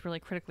about things really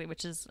critically,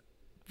 which is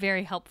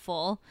very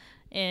helpful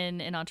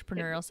in an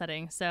entrepreneurial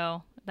setting.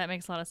 So that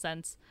makes a lot of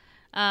sense.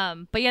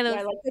 But yeah,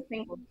 I like to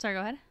think. Sorry,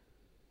 go ahead.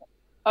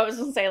 I was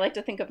going to say I like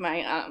to think of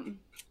my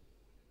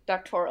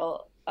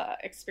doctoral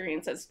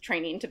experience as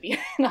training to be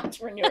an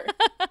entrepreneur.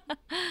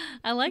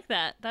 I like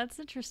that. That's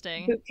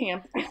interesting. Boot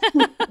camp.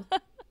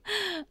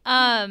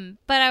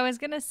 But I was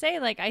gonna say,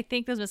 like, I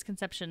think those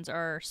misconceptions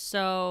are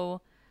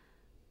so,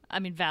 I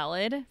mean,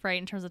 valid, right?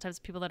 In terms of the types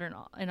of people that are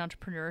in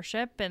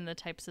entrepreneurship and the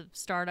types of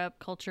startup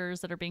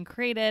cultures that are being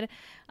created.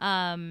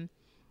 But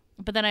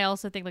then I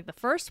also think, like, the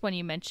first one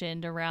you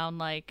mentioned around,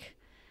 like,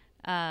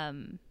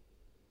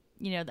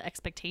 you know, the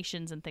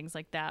expectations and things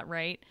like that,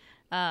 right?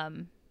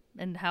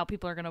 And how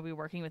people are going to be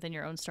working within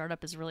your own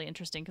startup is really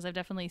interesting, because I've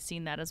definitely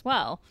seen that as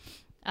well.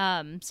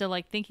 So,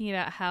 like, thinking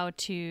about how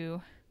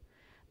to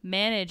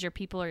manage your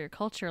people or your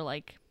culture,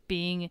 like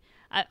being,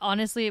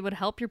 honestly, it would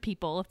help your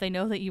people if they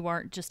know that you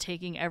aren't just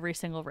taking every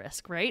single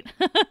risk, right?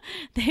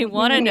 They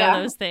want to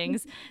know those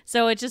things.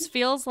 So it just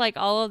feels like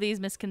all of these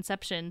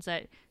misconceptions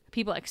that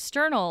people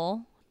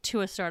external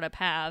to a startup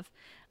have,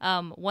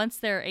 once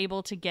they're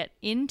able to get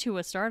into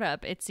a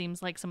startup, it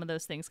seems like some of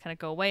those things kind of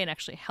go away and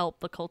actually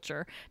help the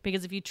culture.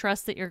 Because if you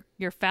trust that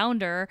your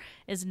founder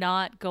is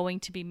not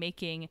going to be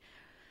making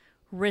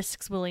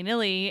risks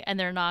willy-nilly, and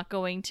they're not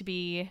going to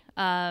be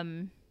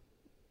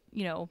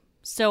you know,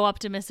 so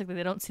optimistic that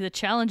they don't see the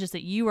challenges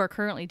that you are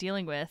currently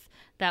dealing with,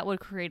 that would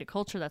create a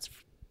culture that's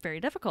very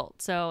difficult.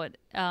 So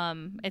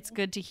it's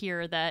good to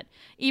hear that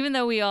even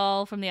though we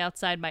all from the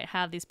outside might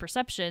have these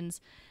perceptions,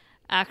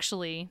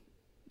 actually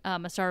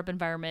a startup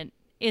environment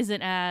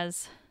isn't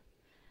as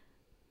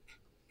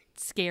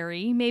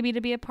scary maybe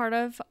to be a part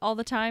of all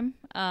the time,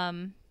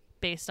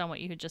 based on what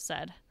you had just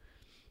said.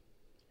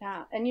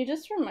 Yeah, and you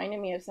just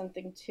reminded me of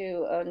something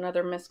too,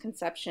 another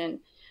misconception.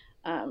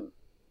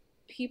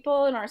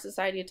 People in our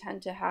society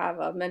tend to have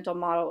a mental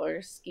model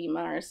or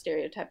schema or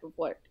stereotype of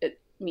what it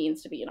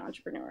means to be an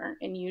entrepreneur.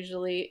 And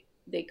usually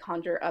they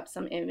conjure up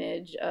some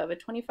image of a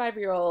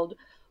 25-year-old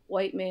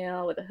white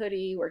male with a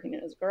hoodie working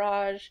in his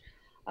garage.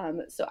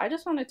 So I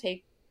just want to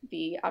take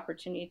the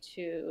opportunity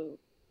to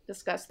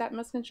discuss that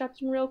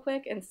misconception real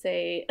quick and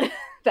say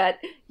that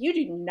you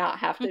do not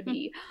have to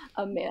be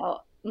a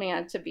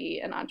man to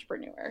be an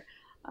entrepreneur.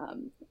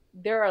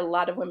 There are a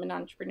lot of women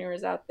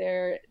entrepreneurs out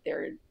there.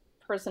 Their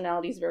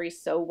personalities vary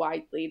so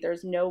widely.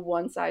 There's no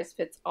one size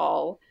fits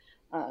all.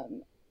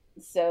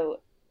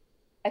 So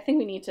I think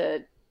we need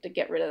to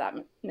get rid of that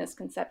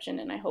misconception,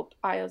 and I hope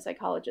IO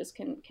psychologists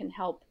can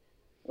help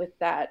with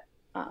that,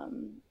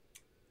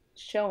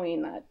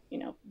 showing that, you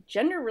know,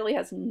 gender really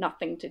has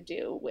nothing to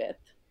do with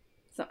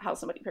how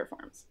somebody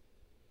performs.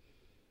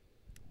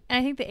 And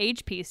I think the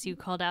age piece you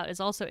called out is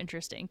also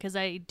interesting, because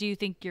I do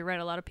think you're right.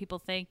 A lot of people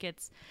think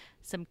it's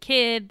some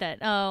kid that,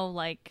 oh,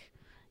 like,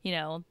 you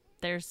know,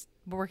 there's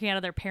working out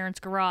of their parents'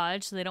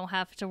 garage, so they don't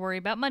have to worry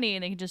about money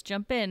and they can just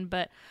jump in.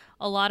 But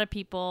a lot of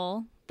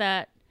people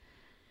that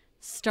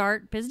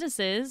start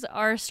businesses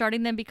are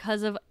starting them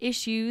because of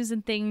issues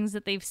and things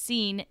that they've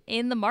seen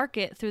in the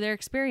market through their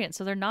experience.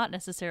 So they're not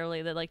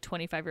necessarily the like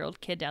 25-year-old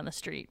kid down the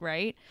street,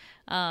 right?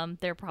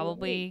 They're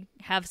probably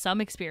have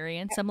some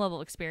experience, some level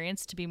of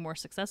experience to be more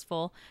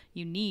successful.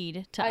 You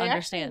need to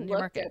understand your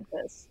market.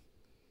 At this.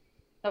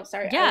 Oh,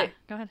 sorry. Yeah,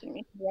 go ahead. Didn't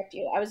mean to interrupt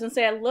you. I was going to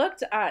say, I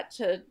looked at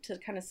to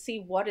kind of see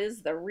what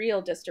is the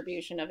real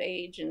distribution of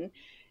age, and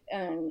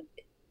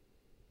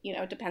you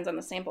know, it depends on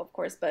the sample, of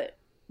course, but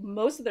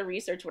most of the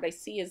research, what I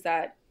see is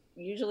that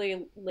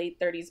usually late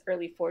 30s,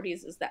 early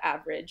 40s is the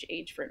average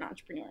age for an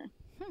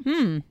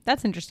entrepreneur.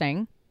 That's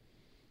interesting.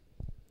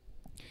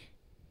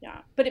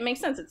 Yeah, but it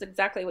makes sense. It's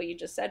exactly what you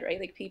just said, right?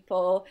 Like,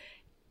 people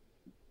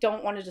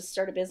don't want to just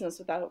start a business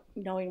without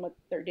knowing what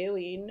they're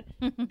doing.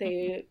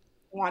 They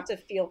want to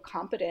feel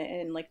competent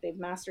and like they've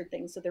mastered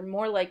things. So they're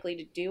more likely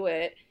to do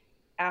it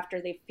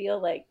after they feel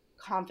like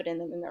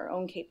confident in their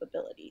own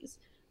capabilities,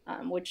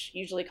 which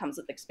usually comes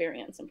with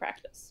experience and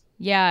practice.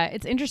 Yeah,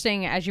 it's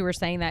interesting as you were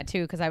saying that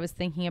too, because I was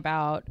thinking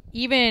about,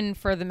 even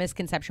for the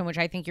misconception, which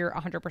I think you're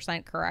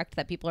 100% correct,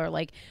 that people are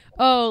like,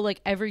 oh,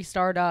 like every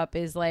startup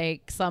is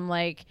like some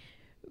like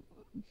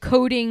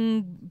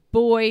coding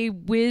boy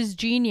whiz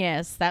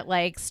genius that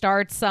like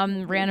starts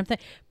some random thing.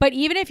 But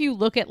even if you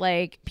look at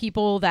like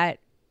people that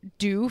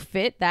do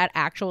fit that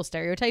actual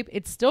stereotype,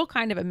 it's still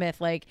kind of a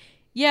myth. Like,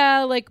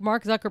 yeah, like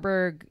Mark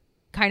Zuckerberg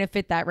kind of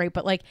fit that, right?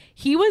 But like,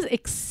 he was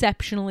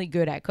exceptionally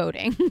good at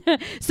coding.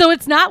 So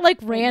it's not like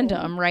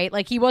random, right?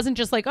 Like, he wasn't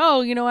just like, oh,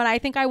 you know what, I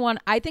think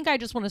I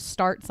just want to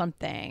start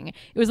something.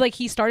 It was like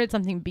he started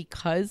something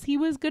because he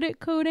was good at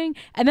coding.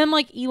 And then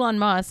like Elon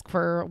Musk,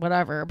 for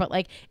whatever, but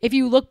like if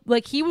you look,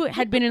 like he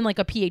had been in like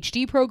a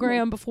PhD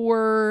program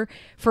before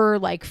for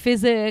like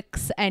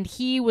physics, and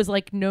he was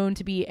like known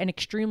to be an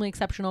extremely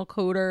exceptional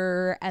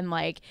coder. And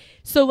like,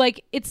 so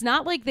like, it's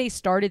not like they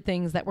started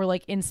things that were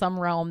like in some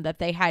realm that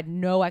they had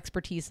no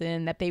expertise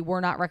in, that they were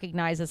not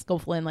recognized as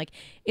skillful in. Like,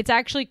 it's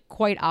actually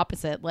quite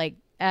opposite. Like,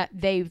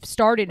 they've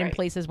started in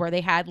places where they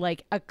had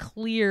like a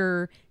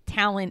clear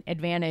talent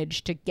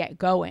advantage to get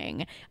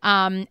going.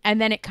 And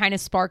then it kind of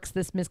sparks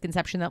this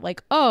misconception that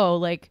like, oh,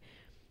 like,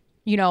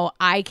 you know,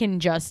 I can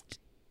just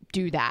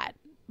do that,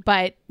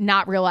 but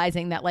not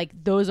realizing that like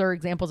those are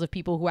examples of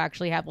people who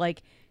actually have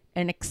like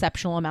an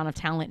exceptional amount of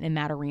talent in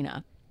that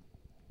arena.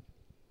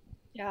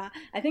 Yeah,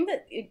 I think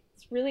that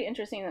it's really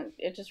interesting. And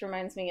it just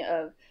reminds me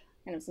of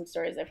kind of some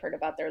stories I've heard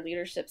about their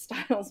leadership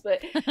styles.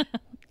 But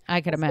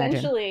I could imagine.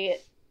 essentially,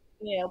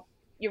 you know,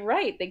 you're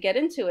right. They get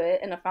into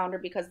it in a founder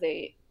because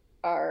they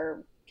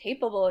are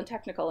capable and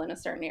technical in a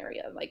certain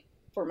area. Like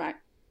for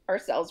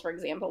ourselves, for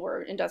example,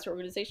 we're industrial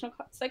organizational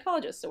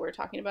psychologists, so we're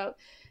talking about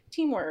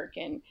teamwork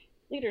and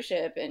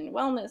leadership and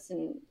wellness,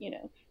 and you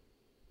know.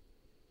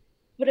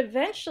 But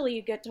eventually,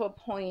 you get to a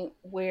point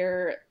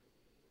where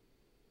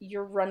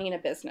you're running a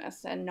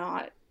business and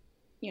not,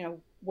 you know,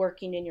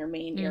 working in your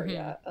main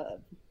area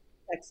of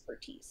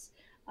expertise.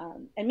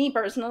 And me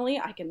personally,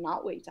 I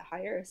cannot wait to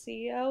hire a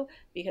CEO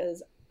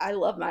because I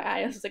love my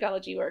IO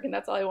psychology work and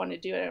that's all I want to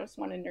do. And I just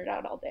want to nerd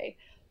out all day.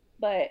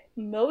 But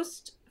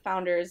most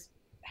founders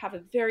have a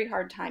very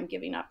hard time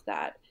giving up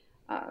that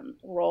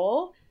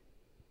role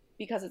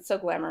because it's so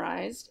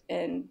glamorized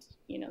and,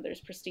 you know, there's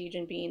prestige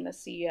in being the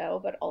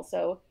CEO, but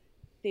also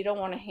they don't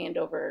want to hand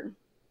over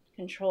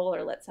control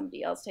or let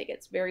somebody else take it.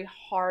 It's very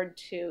hard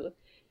to,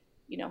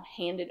 you know,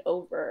 hand it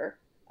over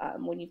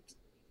when you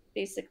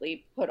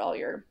basically put all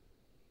your,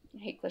 I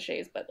hate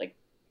cliches, but like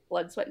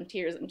blood, sweat, and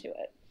tears into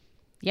it.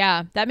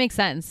 Yeah, that makes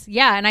sense.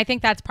 Yeah, and I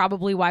think that's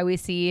probably why we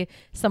see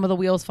some of the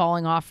wheels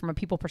falling off from a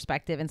people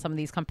perspective in some of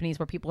these companies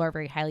where people are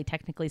very highly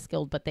technically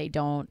skilled, but they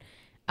don't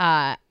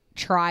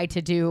try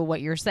to do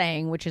what you're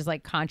saying, which is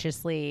like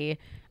consciously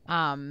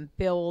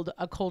build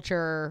a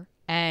culture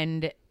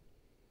and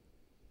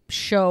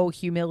show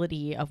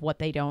humility of what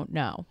they don't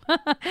know.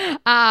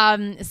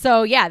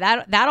 So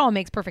yeah, that all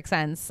makes perfect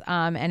sense.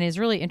 And is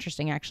really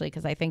interesting actually,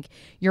 because I think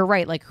you're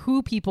right. Like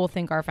who people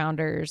think are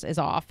founders is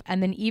off.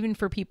 And then even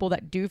for people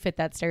that do fit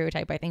that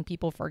stereotype, I think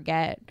people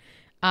forget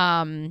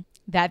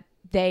that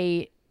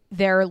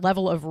their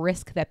level of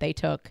risk that they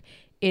took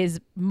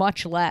is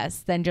much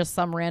less than just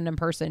some random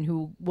person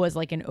who was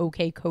like an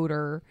okay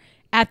coder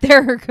at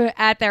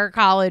their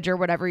college or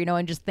whatever, you know,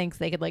 and just thinks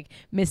they could like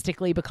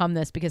mystically become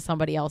this because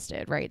somebody else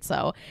did, right?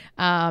 So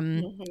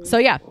so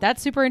yeah,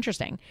 that's super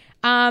interesting.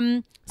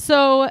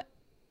 So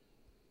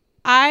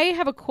I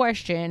have a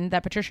question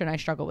that Patricia and I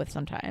struggle with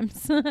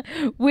sometimes,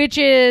 which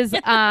is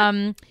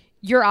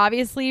you're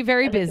obviously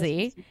very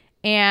busy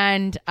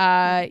and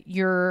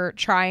you're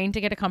trying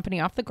to get a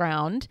company off the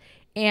ground.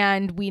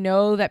 And we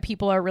know that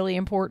people are really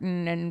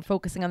important and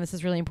focusing on this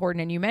is really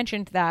important. And you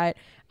mentioned that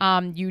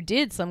you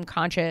did some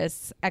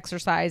conscious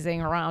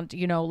exercising around,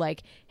 you know,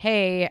 like,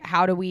 hey,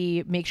 how do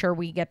we make sure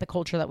we get the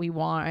culture that we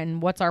want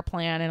and what's our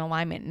plan and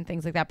alignment and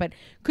things like that. But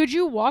could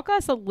you walk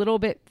us a little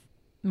bit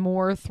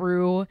more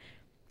through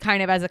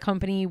kind of as a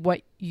company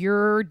what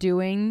you're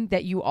doing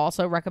that you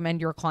also recommend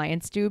your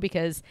clients do?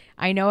 Because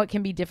I know it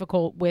can be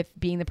difficult with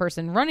being the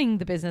person running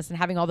the business and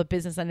having all the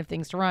business end of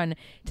things to run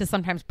to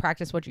sometimes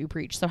practice what you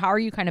preach. So how are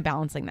you kind of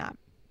balancing that?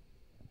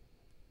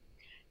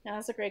 Now,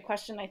 that's a great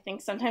question. I think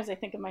sometimes I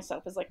think of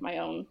myself as like my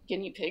own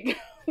guinea pig.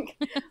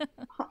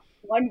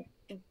 One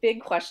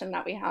big question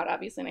that we had,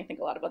 obviously, and I think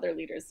a lot of other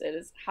leaders did,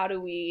 is how do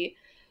we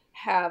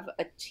have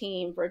a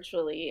team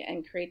virtually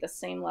and create the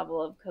same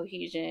level of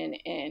cohesion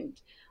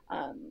and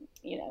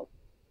you know,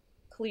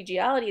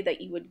 collegiality that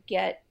you would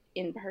get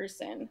in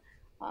person.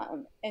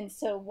 And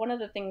so one of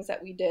the things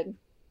that we did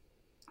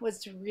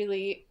was to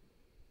really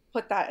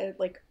put that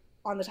like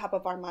on the top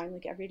of our mind,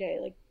 like every day,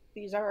 like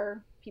these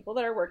are people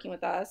that are working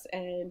with us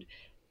and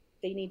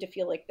they need to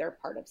feel like they're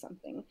part of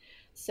something.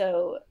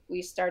 So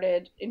we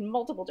started in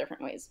multiple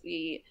different ways.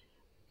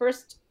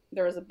 First,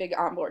 there was a big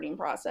onboarding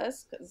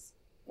process because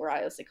we're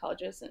IO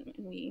psychologists and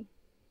we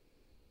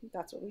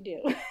that's what we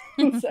do.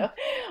 So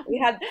we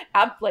had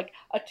like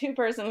a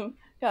 2-person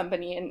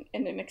company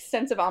and an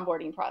extensive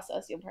onboarding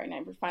process. You'll probably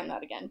never find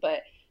that again.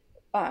 But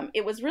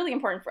it was really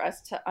important for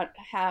us to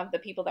have the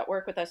people that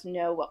work with us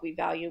know what we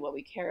value, what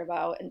we care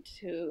about, and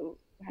to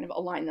kind of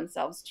align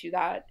themselves to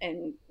that.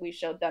 And we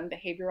showed them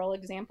behavioral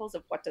examples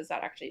of what does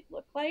that actually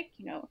look like,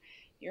 you know,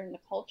 here in the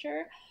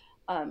culture.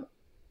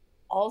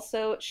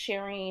 Also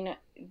sharing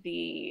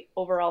the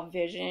overall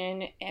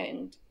vision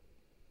and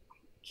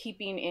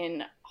keeping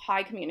in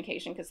high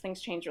communication because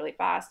things change really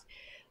fast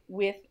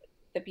with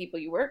the people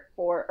you work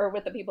for or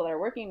with the people that are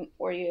working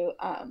for you,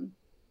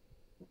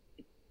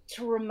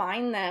 to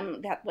remind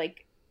them that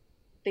like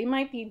they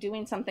might be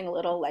doing something a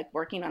little like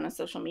working on a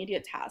social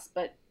media task,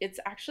 but it's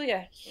actually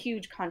a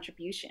huge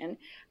contribution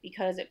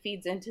because it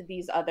feeds into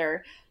these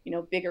other, you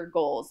know, bigger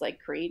goals like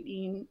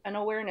creating an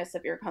awareness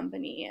of your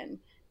company and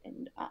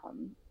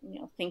you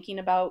know, thinking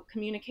about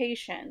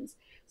communications.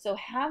 So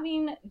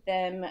having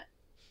them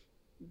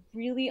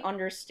really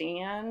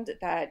understand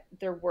that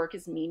their work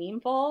is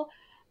meaningful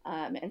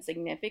and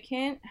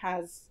significant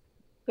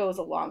goes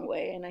a long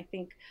way. And I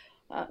think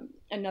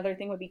another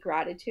thing would be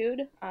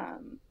gratitude.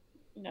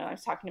 You know, I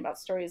was talking about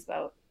stories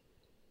about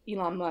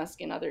Elon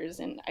Musk and others.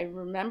 And I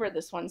remember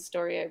this one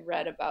story I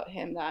read about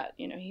him that,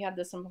 he had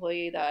this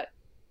employee that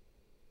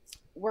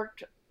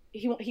worked,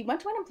 he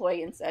went to an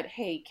employee and said,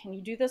 hey, can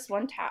you do this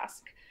one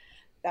task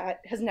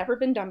that has never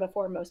been done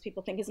before? Most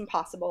people think is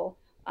impossible.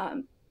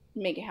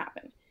 Make it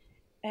happen.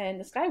 And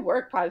this guy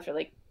worked probably for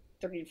like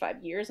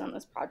 35 years on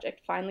this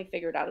project, finally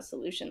figured out a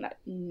solution that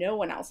no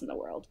one else in the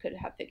world could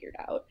have figured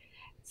out,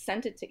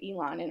 sent it to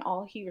Elon, and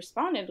all he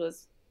responded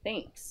was,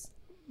 thanks.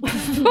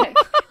 That's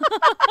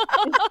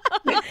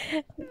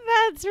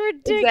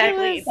ridiculous.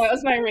 Exactly. That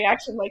was my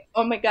reaction. Like,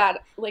 oh my God,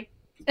 like,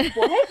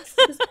 what?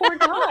 This poor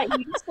guy.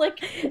 He just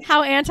like,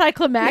 how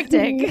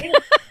anticlimactic. He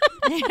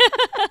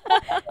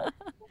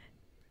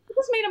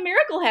just made a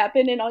miracle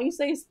happen, and all you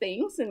say is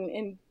thanks.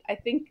 And I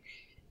think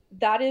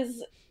that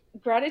is,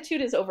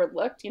 gratitude is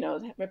overlooked,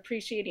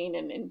 appreciating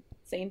and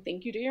saying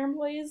thank you to your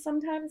employees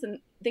sometimes, and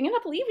they end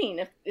up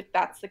leaving if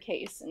that's the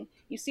case. And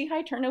you see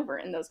high turnover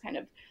in those kind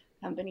of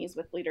companies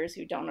with leaders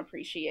who don't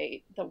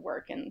appreciate the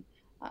work and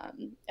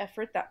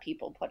effort that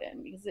people put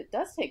in, because it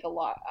does take a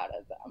lot out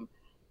of them.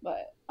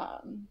 But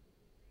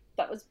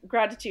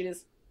gratitude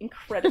is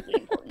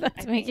incredibly important.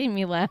 That's making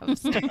me laugh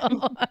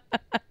still.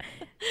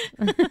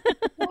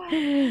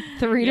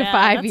 3 to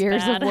 5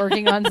 years of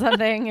working on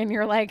something, and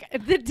you're like,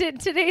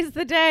 today's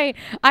the day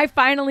I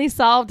finally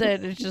solved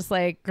it. It's just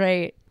like,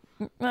 great.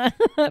 I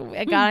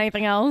got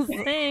anything else?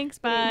 Thanks,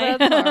 bye.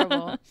 That's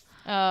horrible.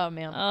 Oh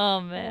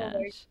man.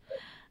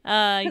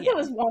 It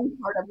was one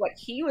part of what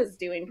he was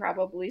doing,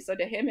 probably. So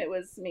to him, it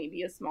was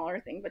maybe a smaller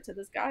thing, but to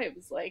this guy, it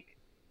was like,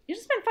 you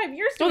just spent 5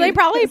 years. Well, they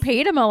probably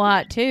paid him a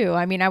lot too.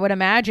 I mean, I would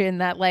imagine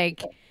that,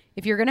 like,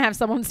 if you're gonna have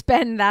someone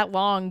spend that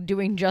long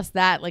doing just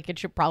that, like, it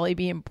should probably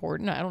be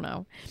important. I don't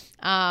know.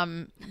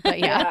 But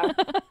yeah.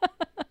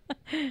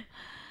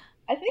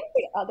 I think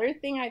the other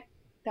thing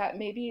that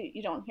maybe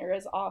you don't hear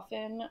as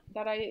often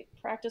that I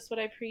practice what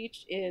I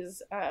preach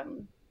is,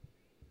 I'm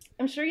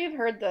sure you've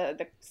heard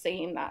the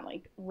saying that,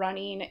 like,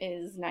 running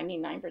is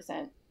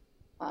 99%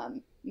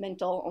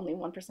 mental, only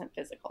 1%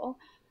 physical.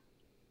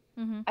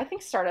 Mm-hmm. I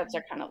think startups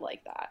are kind of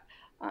like that.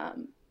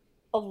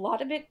 A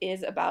lot of it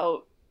is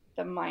about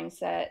the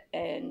mindset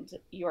and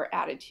your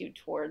attitude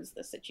towards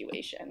the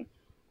situation.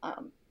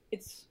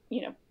 It's,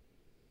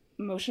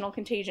 emotional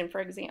contagion,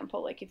 for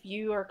example. Like, if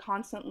you are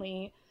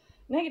constantly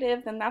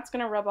negative, then that's going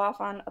to rub off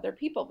on other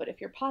people. But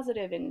if you're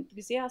positive and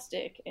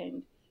enthusiastic,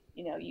 and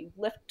you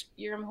lift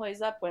your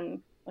employees up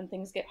when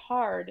things get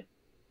hard,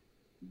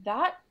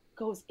 that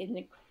goes an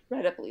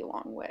incredibly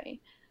long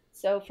way.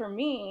 So for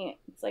me,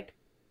 it's like,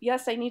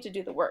 yes, I need to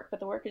do the work, but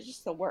the work is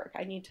just the work.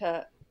 I need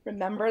to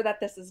remember that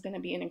this is going to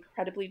be an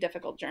incredibly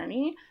difficult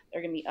journey. There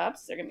are going to be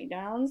ups, there are going to be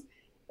downs,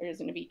 there's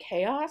going to be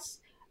chaos.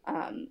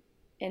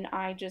 And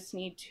I just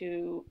need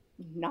to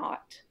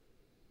not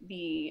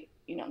be,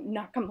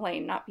 not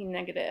complain, not be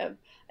negative,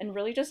 and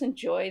really just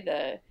enjoy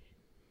the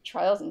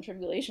trials and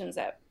tribulations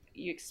that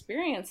you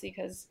experience,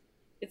 because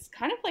it's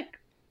kind of like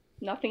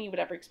nothing you would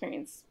ever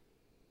experience,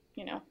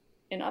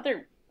 in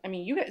other, I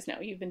mean, you guys know,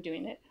 you've been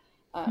doing it.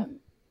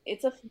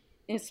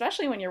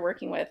 Especially when you're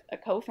working with a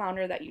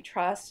co-founder that you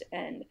trust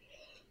and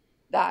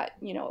that,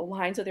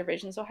 aligns with your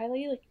vision so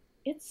highly, like,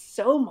 it's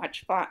so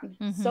much fun,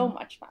 so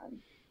much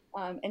fun.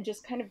 And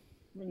just kind of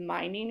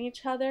reminding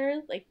each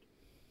other, like,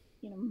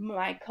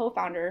 my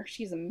co-founder,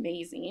 she's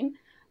amazing.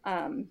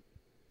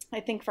 I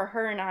think for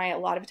her and I, a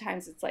lot of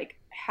times it's like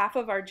half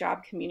of our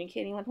job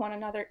communicating with one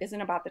another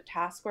isn't about the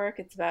task work.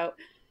 It's about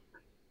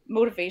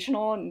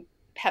motivational and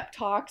pep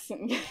talks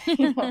and,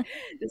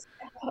 just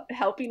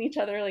helping each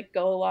other, like,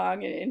 go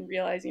along and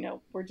realize,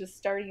 we're just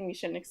starting, we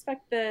shouldn't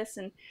expect this.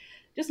 And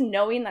just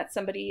knowing that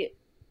somebody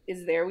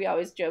is there. We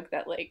always joke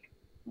that, like,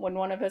 when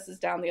one of us is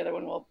down, the other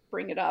one will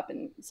bring it up.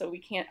 And so we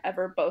can't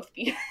ever both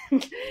be,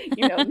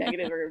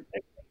 negative or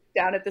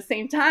down at the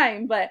same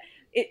time. But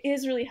it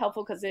is really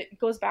helpful because it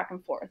goes back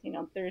and forth.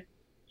 There are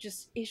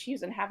just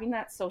issues, and having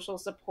that social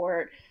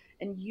support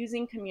and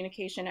using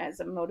communication as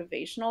a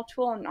motivational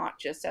tool and not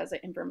just as an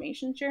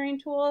information sharing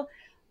tool,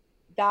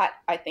 that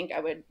I think I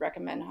would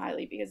recommend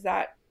highly, because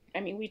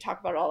we talk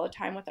about it all the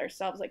time with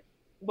ourselves. Like,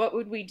 what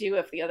would we do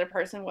if the other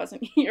person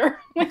wasn't here?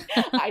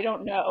 I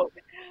don't know.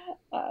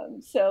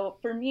 So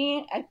for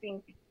me, I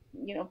think,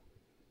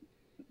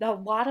 a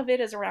lot of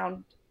it is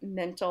around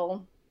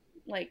mental,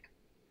 like,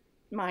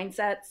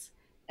 mindsets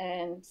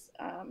and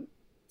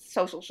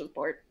social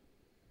support.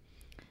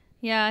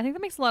 Yeah, I think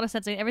that makes a lot of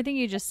sense. Everything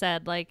you just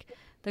said, like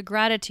the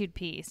gratitude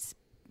piece,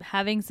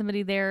 having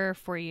somebody there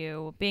for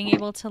you, being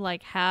able to,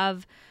 like,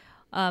 have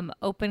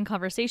open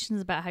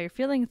conversations about how you're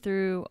feeling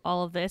through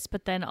all of this,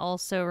 but then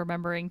also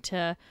remembering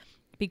to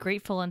be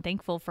grateful and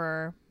thankful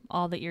for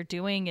all that you're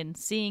doing and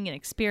seeing and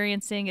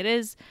experiencing. It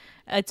is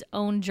its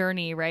own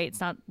journey, right? It's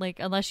not like,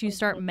 unless you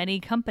start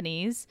many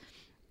companies,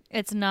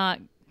 it's not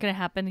going to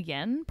happen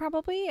again,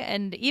 probably.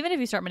 And even if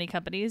you start many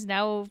companies,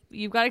 now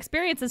you've got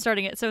experience in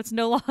starting it, so it's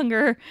no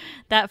longer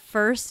that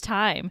first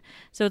time.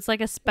 So it's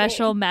like a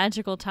special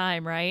magical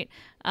time, right?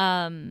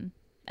 And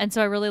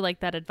so I really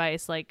like that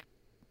advice, like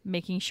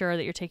making sure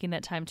that you're taking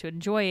that time to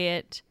enjoy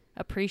it,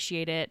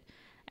 appreciate it,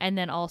 and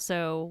then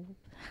also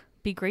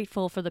be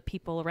grateful for the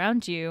people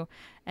around you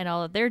and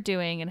all that they're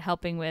doing and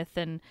helping with.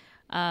 And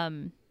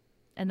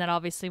that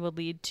obviously will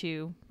lead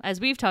to,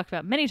 as we've talked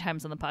about many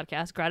times on the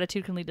podcast,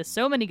 gratitude can lead to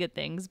so many good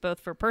things, both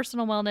for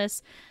personal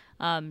wellness,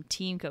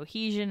 team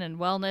cohesion and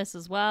wellness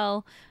as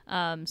well.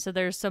 So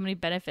there's so many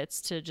benefits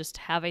to just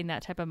having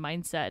that type of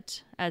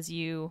mindset as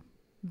you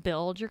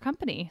build your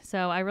company.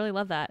 So I really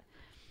love that.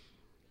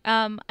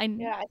 Go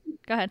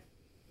ahead.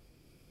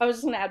 I was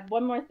just going to add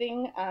one more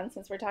thing,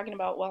 since we're talking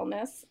about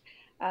wellness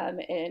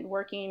and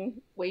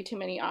working way too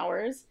many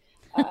hours.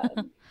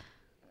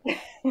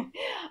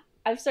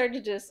 I've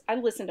started to I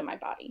listen to my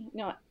body.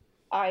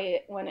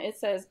 When it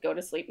says go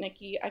to sleep,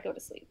 Nikki, I go to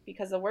sleep,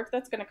 because the work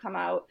that's going to come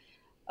out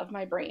of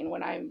my brain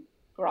when I'm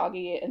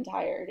groggy and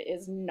tired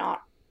is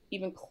not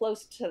even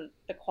close to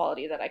the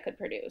quality that I could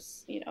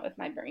produce, if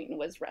my brain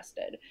was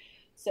rested.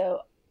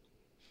 So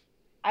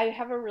I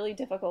have a really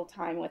difficult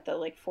time with the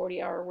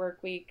 40-hour work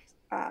week.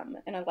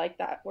 And I like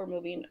that we're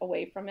moving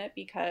away from it,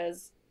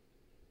 because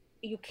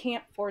you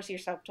can't force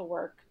yourself to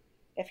work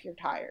if you're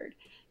tired.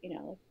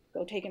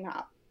 Go take a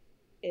nap.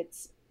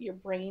 Your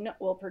brain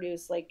will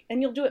produce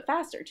and you'll do it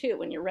faster too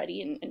when you're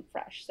ready and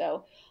fresh.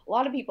 So a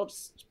lot of people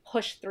just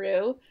push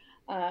through.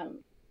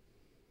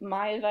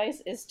 My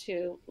advice is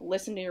to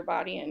listen to your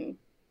body and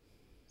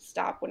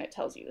stop when it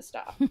tells you to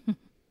stop.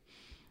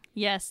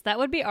 Yes, that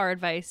would be our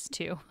advice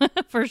too,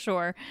 for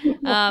sure.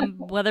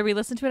 Whether we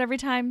listen to it every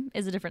time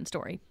is a different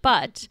story,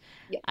 but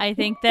yeah. I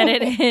think that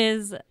it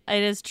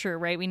is true,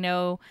 right? We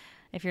know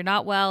if you're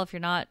not well, if you're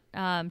not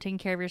taking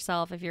care of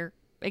yourself, if you're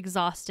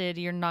exhausted,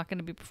 you're not going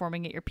to be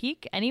performing at your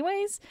peak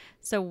anyways.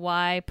 So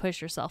why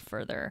push yourself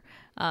further?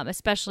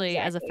 Especially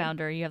as a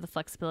founder, you have the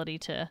flexibility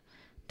to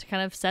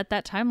kind of set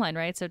that timeline,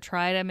 right? So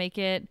try to make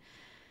it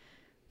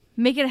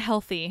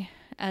healthy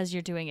as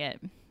you're doing it.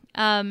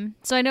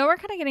 So I know we're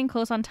kind of getting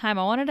close on time.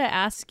 I wanted to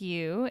ask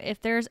you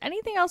if there's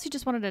anything else you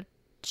just wanted to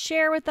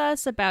share with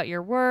us about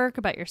your work,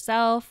 about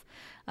yourself,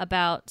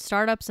 about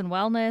startups and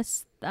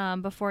wellness,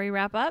 before you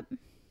wrap up.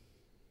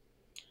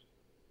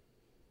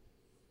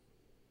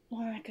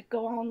 Well, I could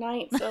go all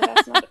night, so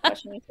that's not a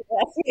question you should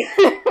ask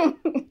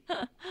me.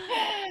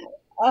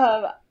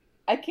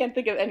 I can't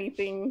think of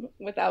anything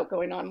without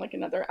going on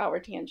another hour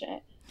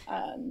tangent.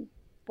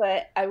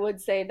 But I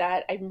would say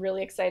that I'm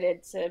really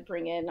excited to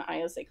bring in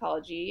IO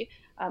psychology,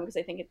 because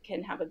I think it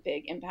can have a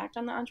big impact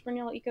on the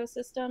entrepreneurial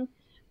ecosystem.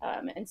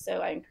 And so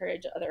I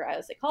encourage other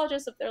IO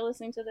psychologists, if they're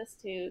listening to this,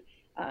 to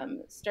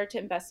start to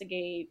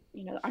investigate,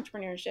 the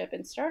entrepreneurship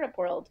and startup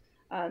world,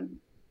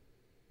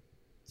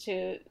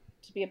 to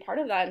be a part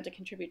of that and to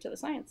contribute to the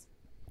science.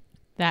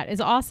 That is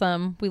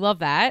awesome. We love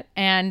that.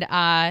 And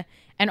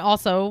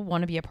also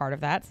want to be a part of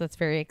that. So that's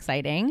very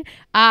exciting.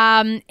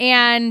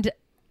 And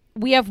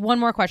we have one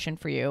more question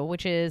for you,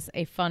 which is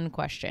a fun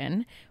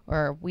question,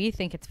 or we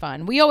think it's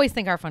fun. We always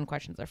think our fun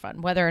questions are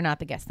fun, whether or not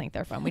the guests think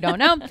they're fun. We don't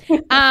know.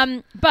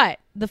 But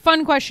the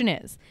fun question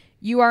is,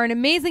 you are an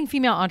amazing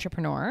female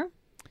entrepreneur,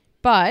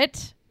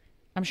 but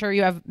I'm sure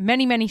you have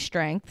many, many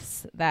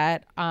strengths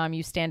that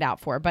you stand out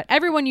for. But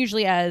everyone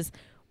usually has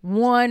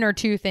one or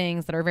two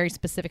things that are very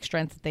specific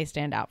strengths that they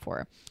stand out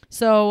for.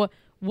 So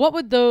what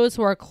would those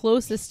who are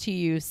closest to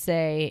you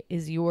say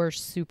is your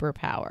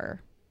superpower?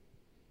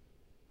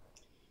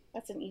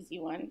 That's an easy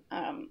one.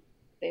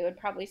 They would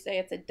probably say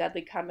it's a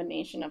deadly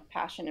combination of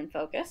passion and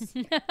focus.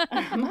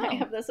 I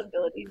have this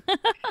ability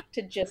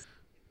to just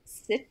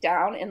sit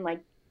down and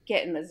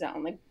get in the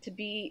zone. To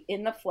be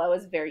in the flow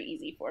is very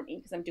easy for me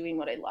because I'm doing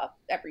what I love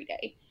every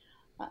day.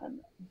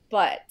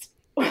 But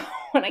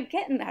when I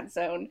get in that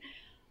zone,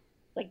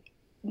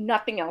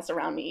 nothing else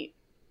around me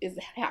is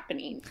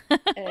happening.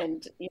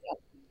 And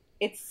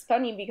it's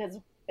funny because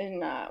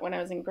when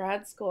I was in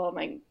grad school,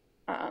 I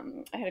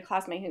had a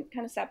classmate who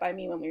kind of sat by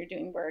me when we were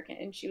doing work,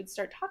 and she would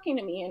start talking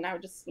to me, and I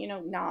would just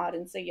nod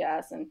and say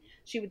yes, and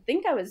she would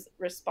think I was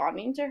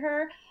responding to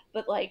her,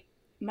 but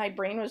my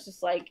brain was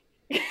just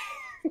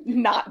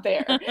not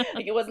there.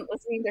 It wasn't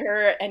listening to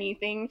her or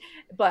anything,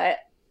 but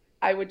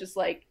I would just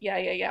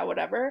yeah,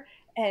 whatever.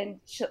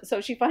 And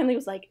so she finally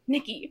was like,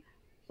 Nikki,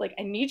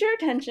 I need your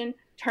attention,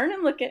 turn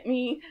and look at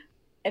me,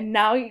 and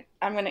now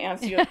I'm going to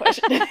answer you a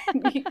question.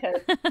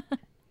 Because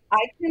I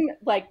can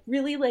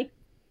really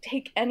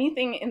take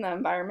anything in the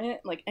environment,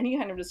 any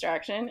kind of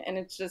distraction, and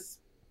it's just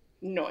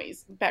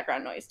noise,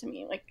 background noise to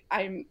me.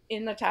 I'm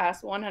in the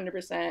task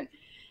 100%,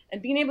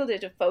 and being able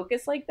to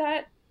focus like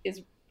that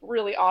is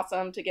really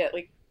awesome to get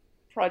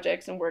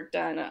projects and work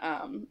done.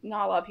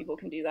 Not a lot of people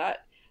can do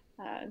that.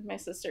 My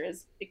sister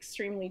is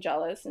extremely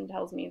jealous and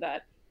tells me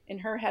that in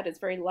her head it's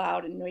very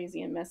loud and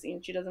noisy and messy,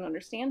 and she doesn't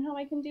understand how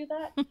I can do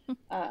that.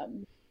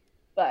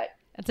 But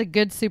that's a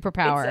good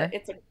superpower.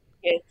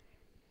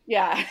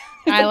 Yeah.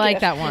 I like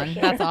that one.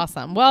 Sure. That's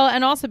awesome. Well,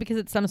 and also because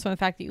it stems from the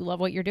fact that you love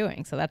what you're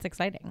doing. So that's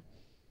exciting.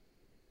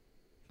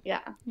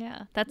 Yeah.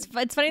 Yeah. It's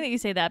funny that you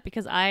say that,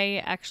 because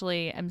I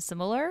actually am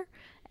similar.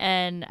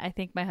 And I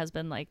think my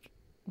husband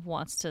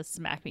wants to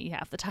smack me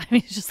half the time.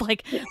 He's just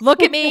like,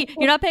 look at me,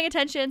 you're not paying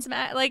attention,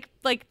 smack,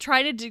 like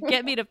trying to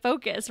get me to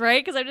focus,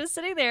 right? Because I'm just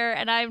sitting there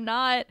and I'm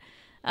not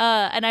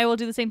and I will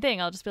do the same thing.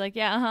 I'll just be like,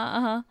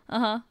 yeah,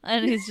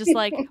 and he's just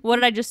like, what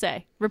did I just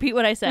say? Repeat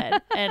what I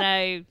said. And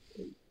I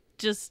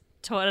just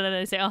told him, and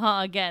I say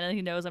again, and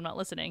he knows I'm not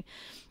listening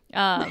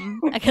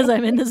because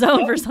I'm in the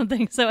zone for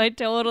something. So I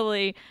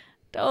totally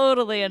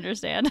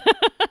understand.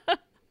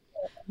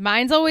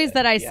 Mine's always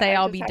that I say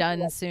I'll be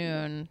done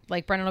soon.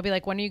 Like Brennan will be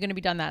like, when are you going to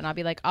be done that? And I'll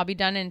be like, I'll be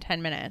done in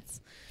 10 minutes.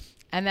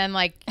 And then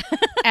like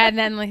 10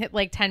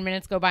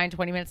 minutes go by and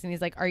 20 minutes. And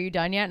he's like, are you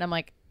done yet? And I'm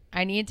like,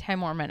 I need 10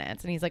 more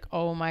minutes. And he's like,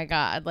 oh my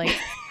God. Like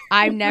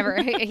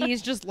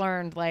he's just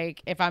learned,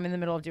 like, if I'm in the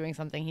middle of doing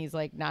something, he's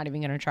like not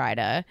even going to try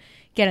to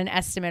get an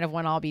estimate of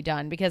when I'll be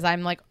done, because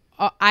I'm like,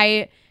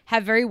 I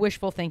have very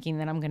wishful thinking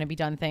that I'm going to be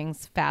done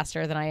things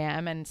faster than I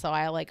am. And so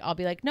I'll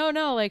be like,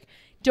 no, like,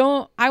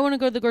 I want to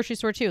go to the grocery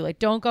store too. Like,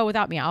 don't go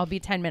without me. I'll be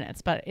 10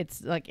 minutes, but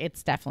it's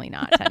definitely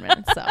not 10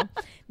 minutes. So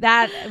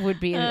that would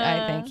be,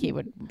 I think he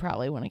would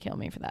probably want to kill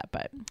me for that,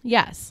 but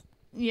yes.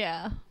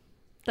 Yeah,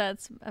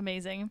 that's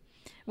amazing.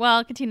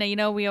 Well,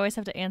 Katina, we always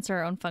have to answer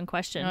our own fun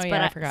questions. Oh, yeah,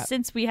 but I forgot.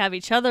 Since we have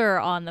each other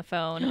on the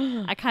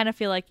phone, I kind of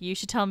feel like you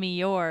should tell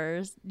me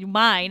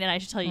mine, and I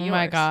should tell you yours. Oh,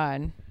 my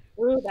God.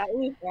 Ooh, that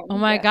would be fun. Oh,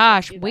 my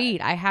gosh.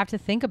 Wait, I have to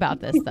think about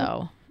this,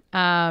 though.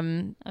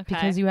 Okay.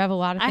 Because you have a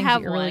lot of things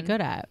that you're really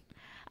good at.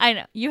 I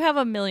know. You have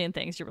a million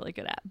things you're really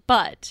good at.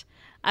 But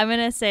I'm going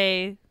to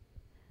say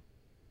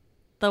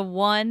the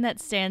one that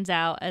stands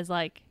out as,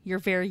 like, you're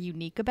very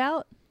unique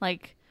about,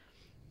 like...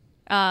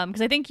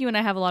 because I think you and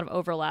I have a lot of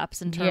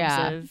overlaps in terms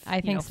of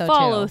I think so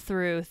follow too.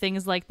 through,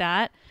 things like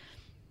that.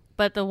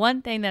 But the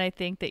one thing that I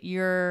think that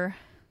your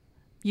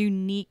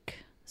unique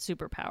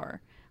superpower,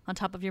 on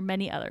top of your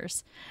many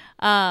others,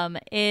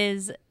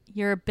 is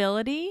your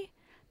ability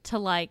to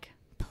like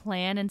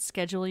plan and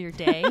schedule your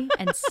day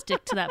and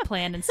stick to that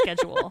plan and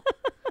schedule.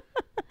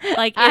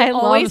 Like it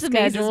always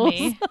amazes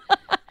me.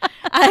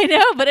 I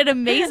know, but it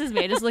amazes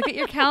me. I just look at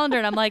your calendar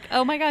and I'm like,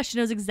 oh my gosh, she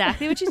knows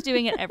exactly what she's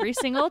doing at every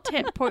single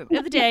point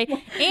of the day,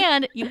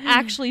 and you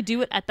actually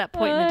do it at that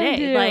point in the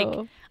day.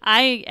 Like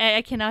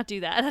I cannot do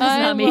that. That's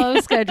not me. I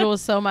love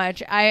schedules so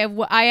much. I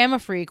am a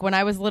freak. When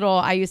I was little,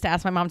 I used to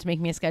ask my mom to make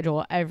me a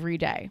schedule every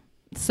day.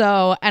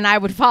 So, and I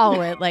would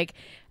follow it. Like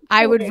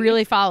I would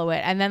really follow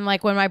it. And then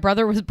like when my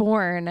brother was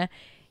born,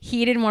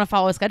 he didn't want to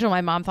follow a schedule.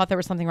 My mom thought there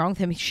was something wrong with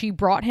him. She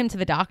brought him to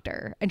the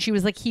doctor and she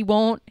was like, he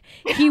won't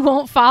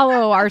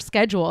follow our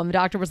schedule. And the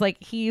doctor was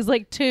like, he's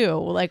like 2.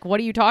 Like, what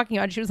are you talking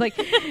about? And she was like,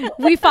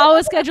 we follow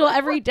a schedule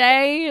every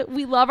day.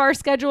 We love our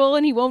schedule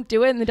and he won't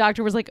do it. And the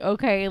doctor was like,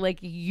 okay, like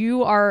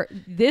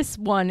this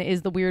one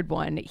is the weird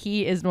one.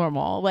 He is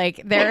normal.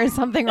 Like there is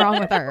something wrong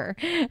with her.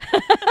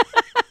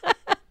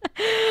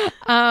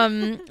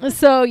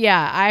 So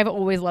yeah, I've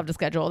always loved a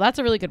schedule. That's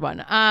a really good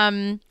one.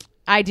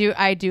 I do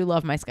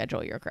love my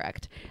schedule. You're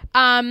correct.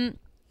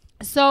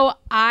 So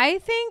I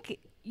think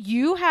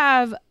you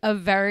have a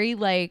very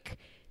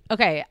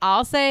okay,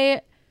 I'll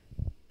say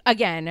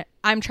again,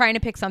 I'm trying to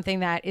pick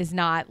something that is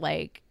not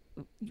like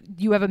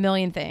you have a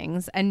million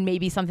things and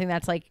maybe something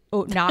that's like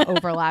not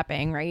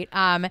overlapping, right?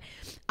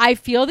 I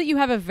feel that you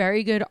have a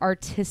very good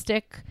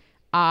artistic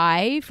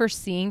eye for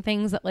seeing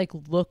things that like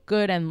look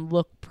good and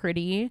look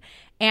pretty,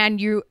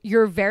 and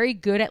you're very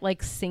good at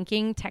like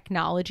syncing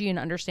technology and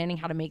understanding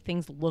how to make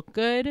things look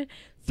good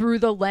through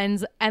the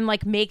lens and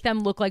like make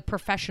them look like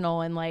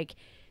professional and like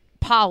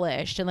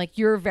polished, and like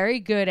you're very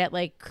good at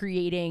like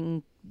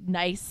creating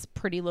nice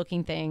pretty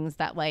looking things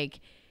that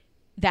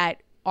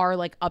are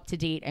like up to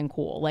date and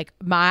cool. Like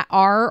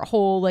our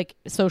whole like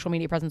social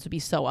media presence would be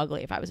so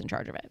ugly if I was in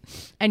charge of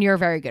it, and you're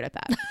very good at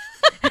that.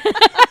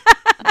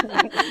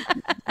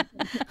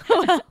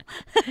 Well,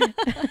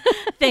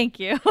 thank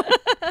you. Well,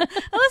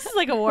 this is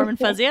like a warm and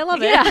fuzzy. I love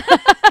it.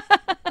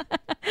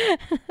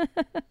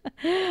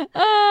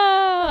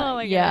 Oh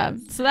my yeah.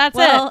 goodness. So that's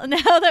it.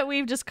 Now that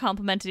we've just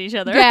complimented each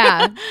other.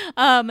 Yeah.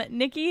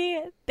 Nikki,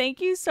 thank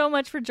you so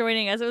much for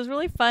joining us. It was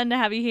really fun to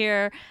have you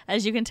here.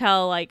 As you can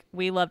tell, like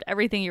we loved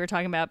everything you were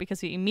talking about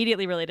because we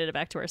immediately related it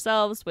back to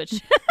ourselves,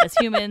 which as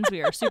humans,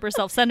 we are super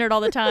self-centered all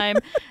the time.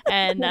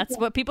 And that's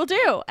what people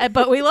do.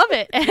 But we love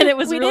it. And it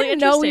was really interesting. We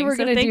didn't know we were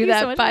going to do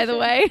that, by the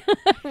way.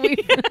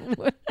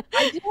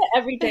 I do it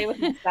every day with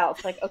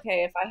myself. Like,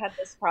 okay, if I had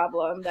this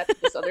problem that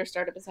this other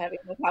startup is having,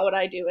 like, how would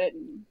I do it?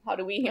 And how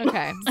do we handle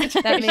it?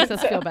 That makes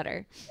us feel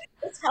better.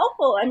 It's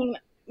helpful. I mean,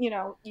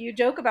 you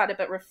joke about it,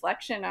 but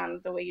reflection on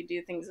the way you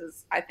do things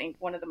is, I think,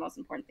 one of the most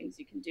important things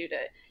you can do to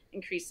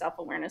increase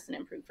self-awareness and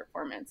improve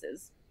performance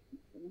is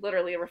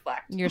literally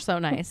reflect. You're so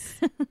nice.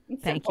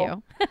 Thank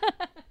you.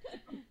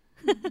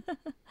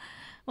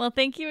 Well,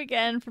 thank you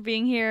again for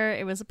being here.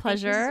 It was a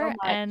pleasure. Thank you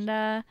so much.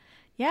 And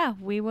yeah,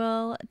 we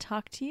will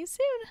talk to you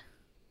soon.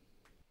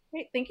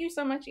 Great. Thank you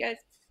so much, you guys.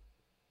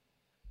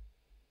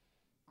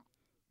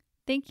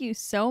 Thank you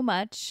so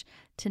much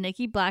to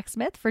Nikki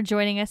Blacksmith for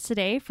joining us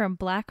today from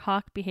Black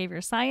Hawk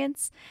Behavior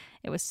Science.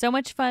 It was so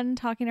much fun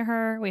talking to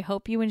her. We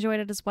hope you enjoyed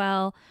it as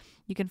well.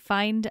 You can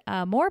find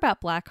more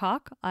about Black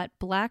Hawk at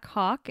Black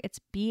Hawk. It's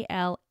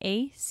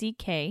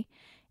BlackHawke.io.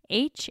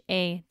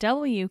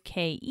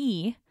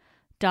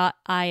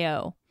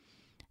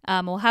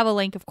 We'll have a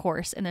link, of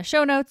course, in the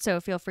show notes, so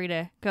feel free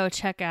to go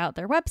check out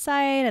their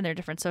website and their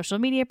different social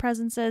media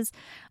presences.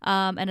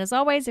 And as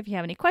always, if you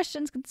have any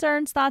questions,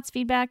 concerns, thoughts,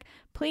 feedback,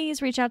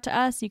 please reach out to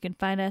us. You can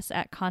find us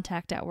at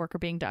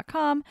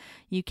contact@workerbeing.com.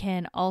 You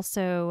can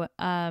also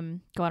go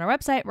on our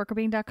website,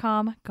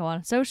 workerbeing.com, go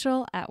on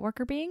social at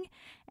workerbeing,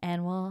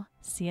 and we'll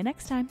see you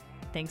next time.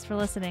 Thanks for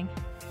listening.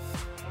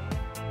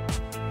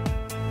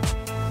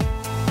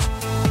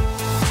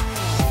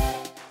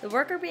 The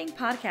Worker Being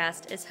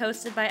podcast is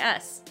hosted by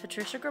us,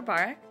 Patricia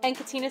Grabarek and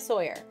Katina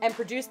Sawyer, and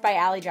produced by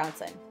Allie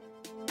Johnson.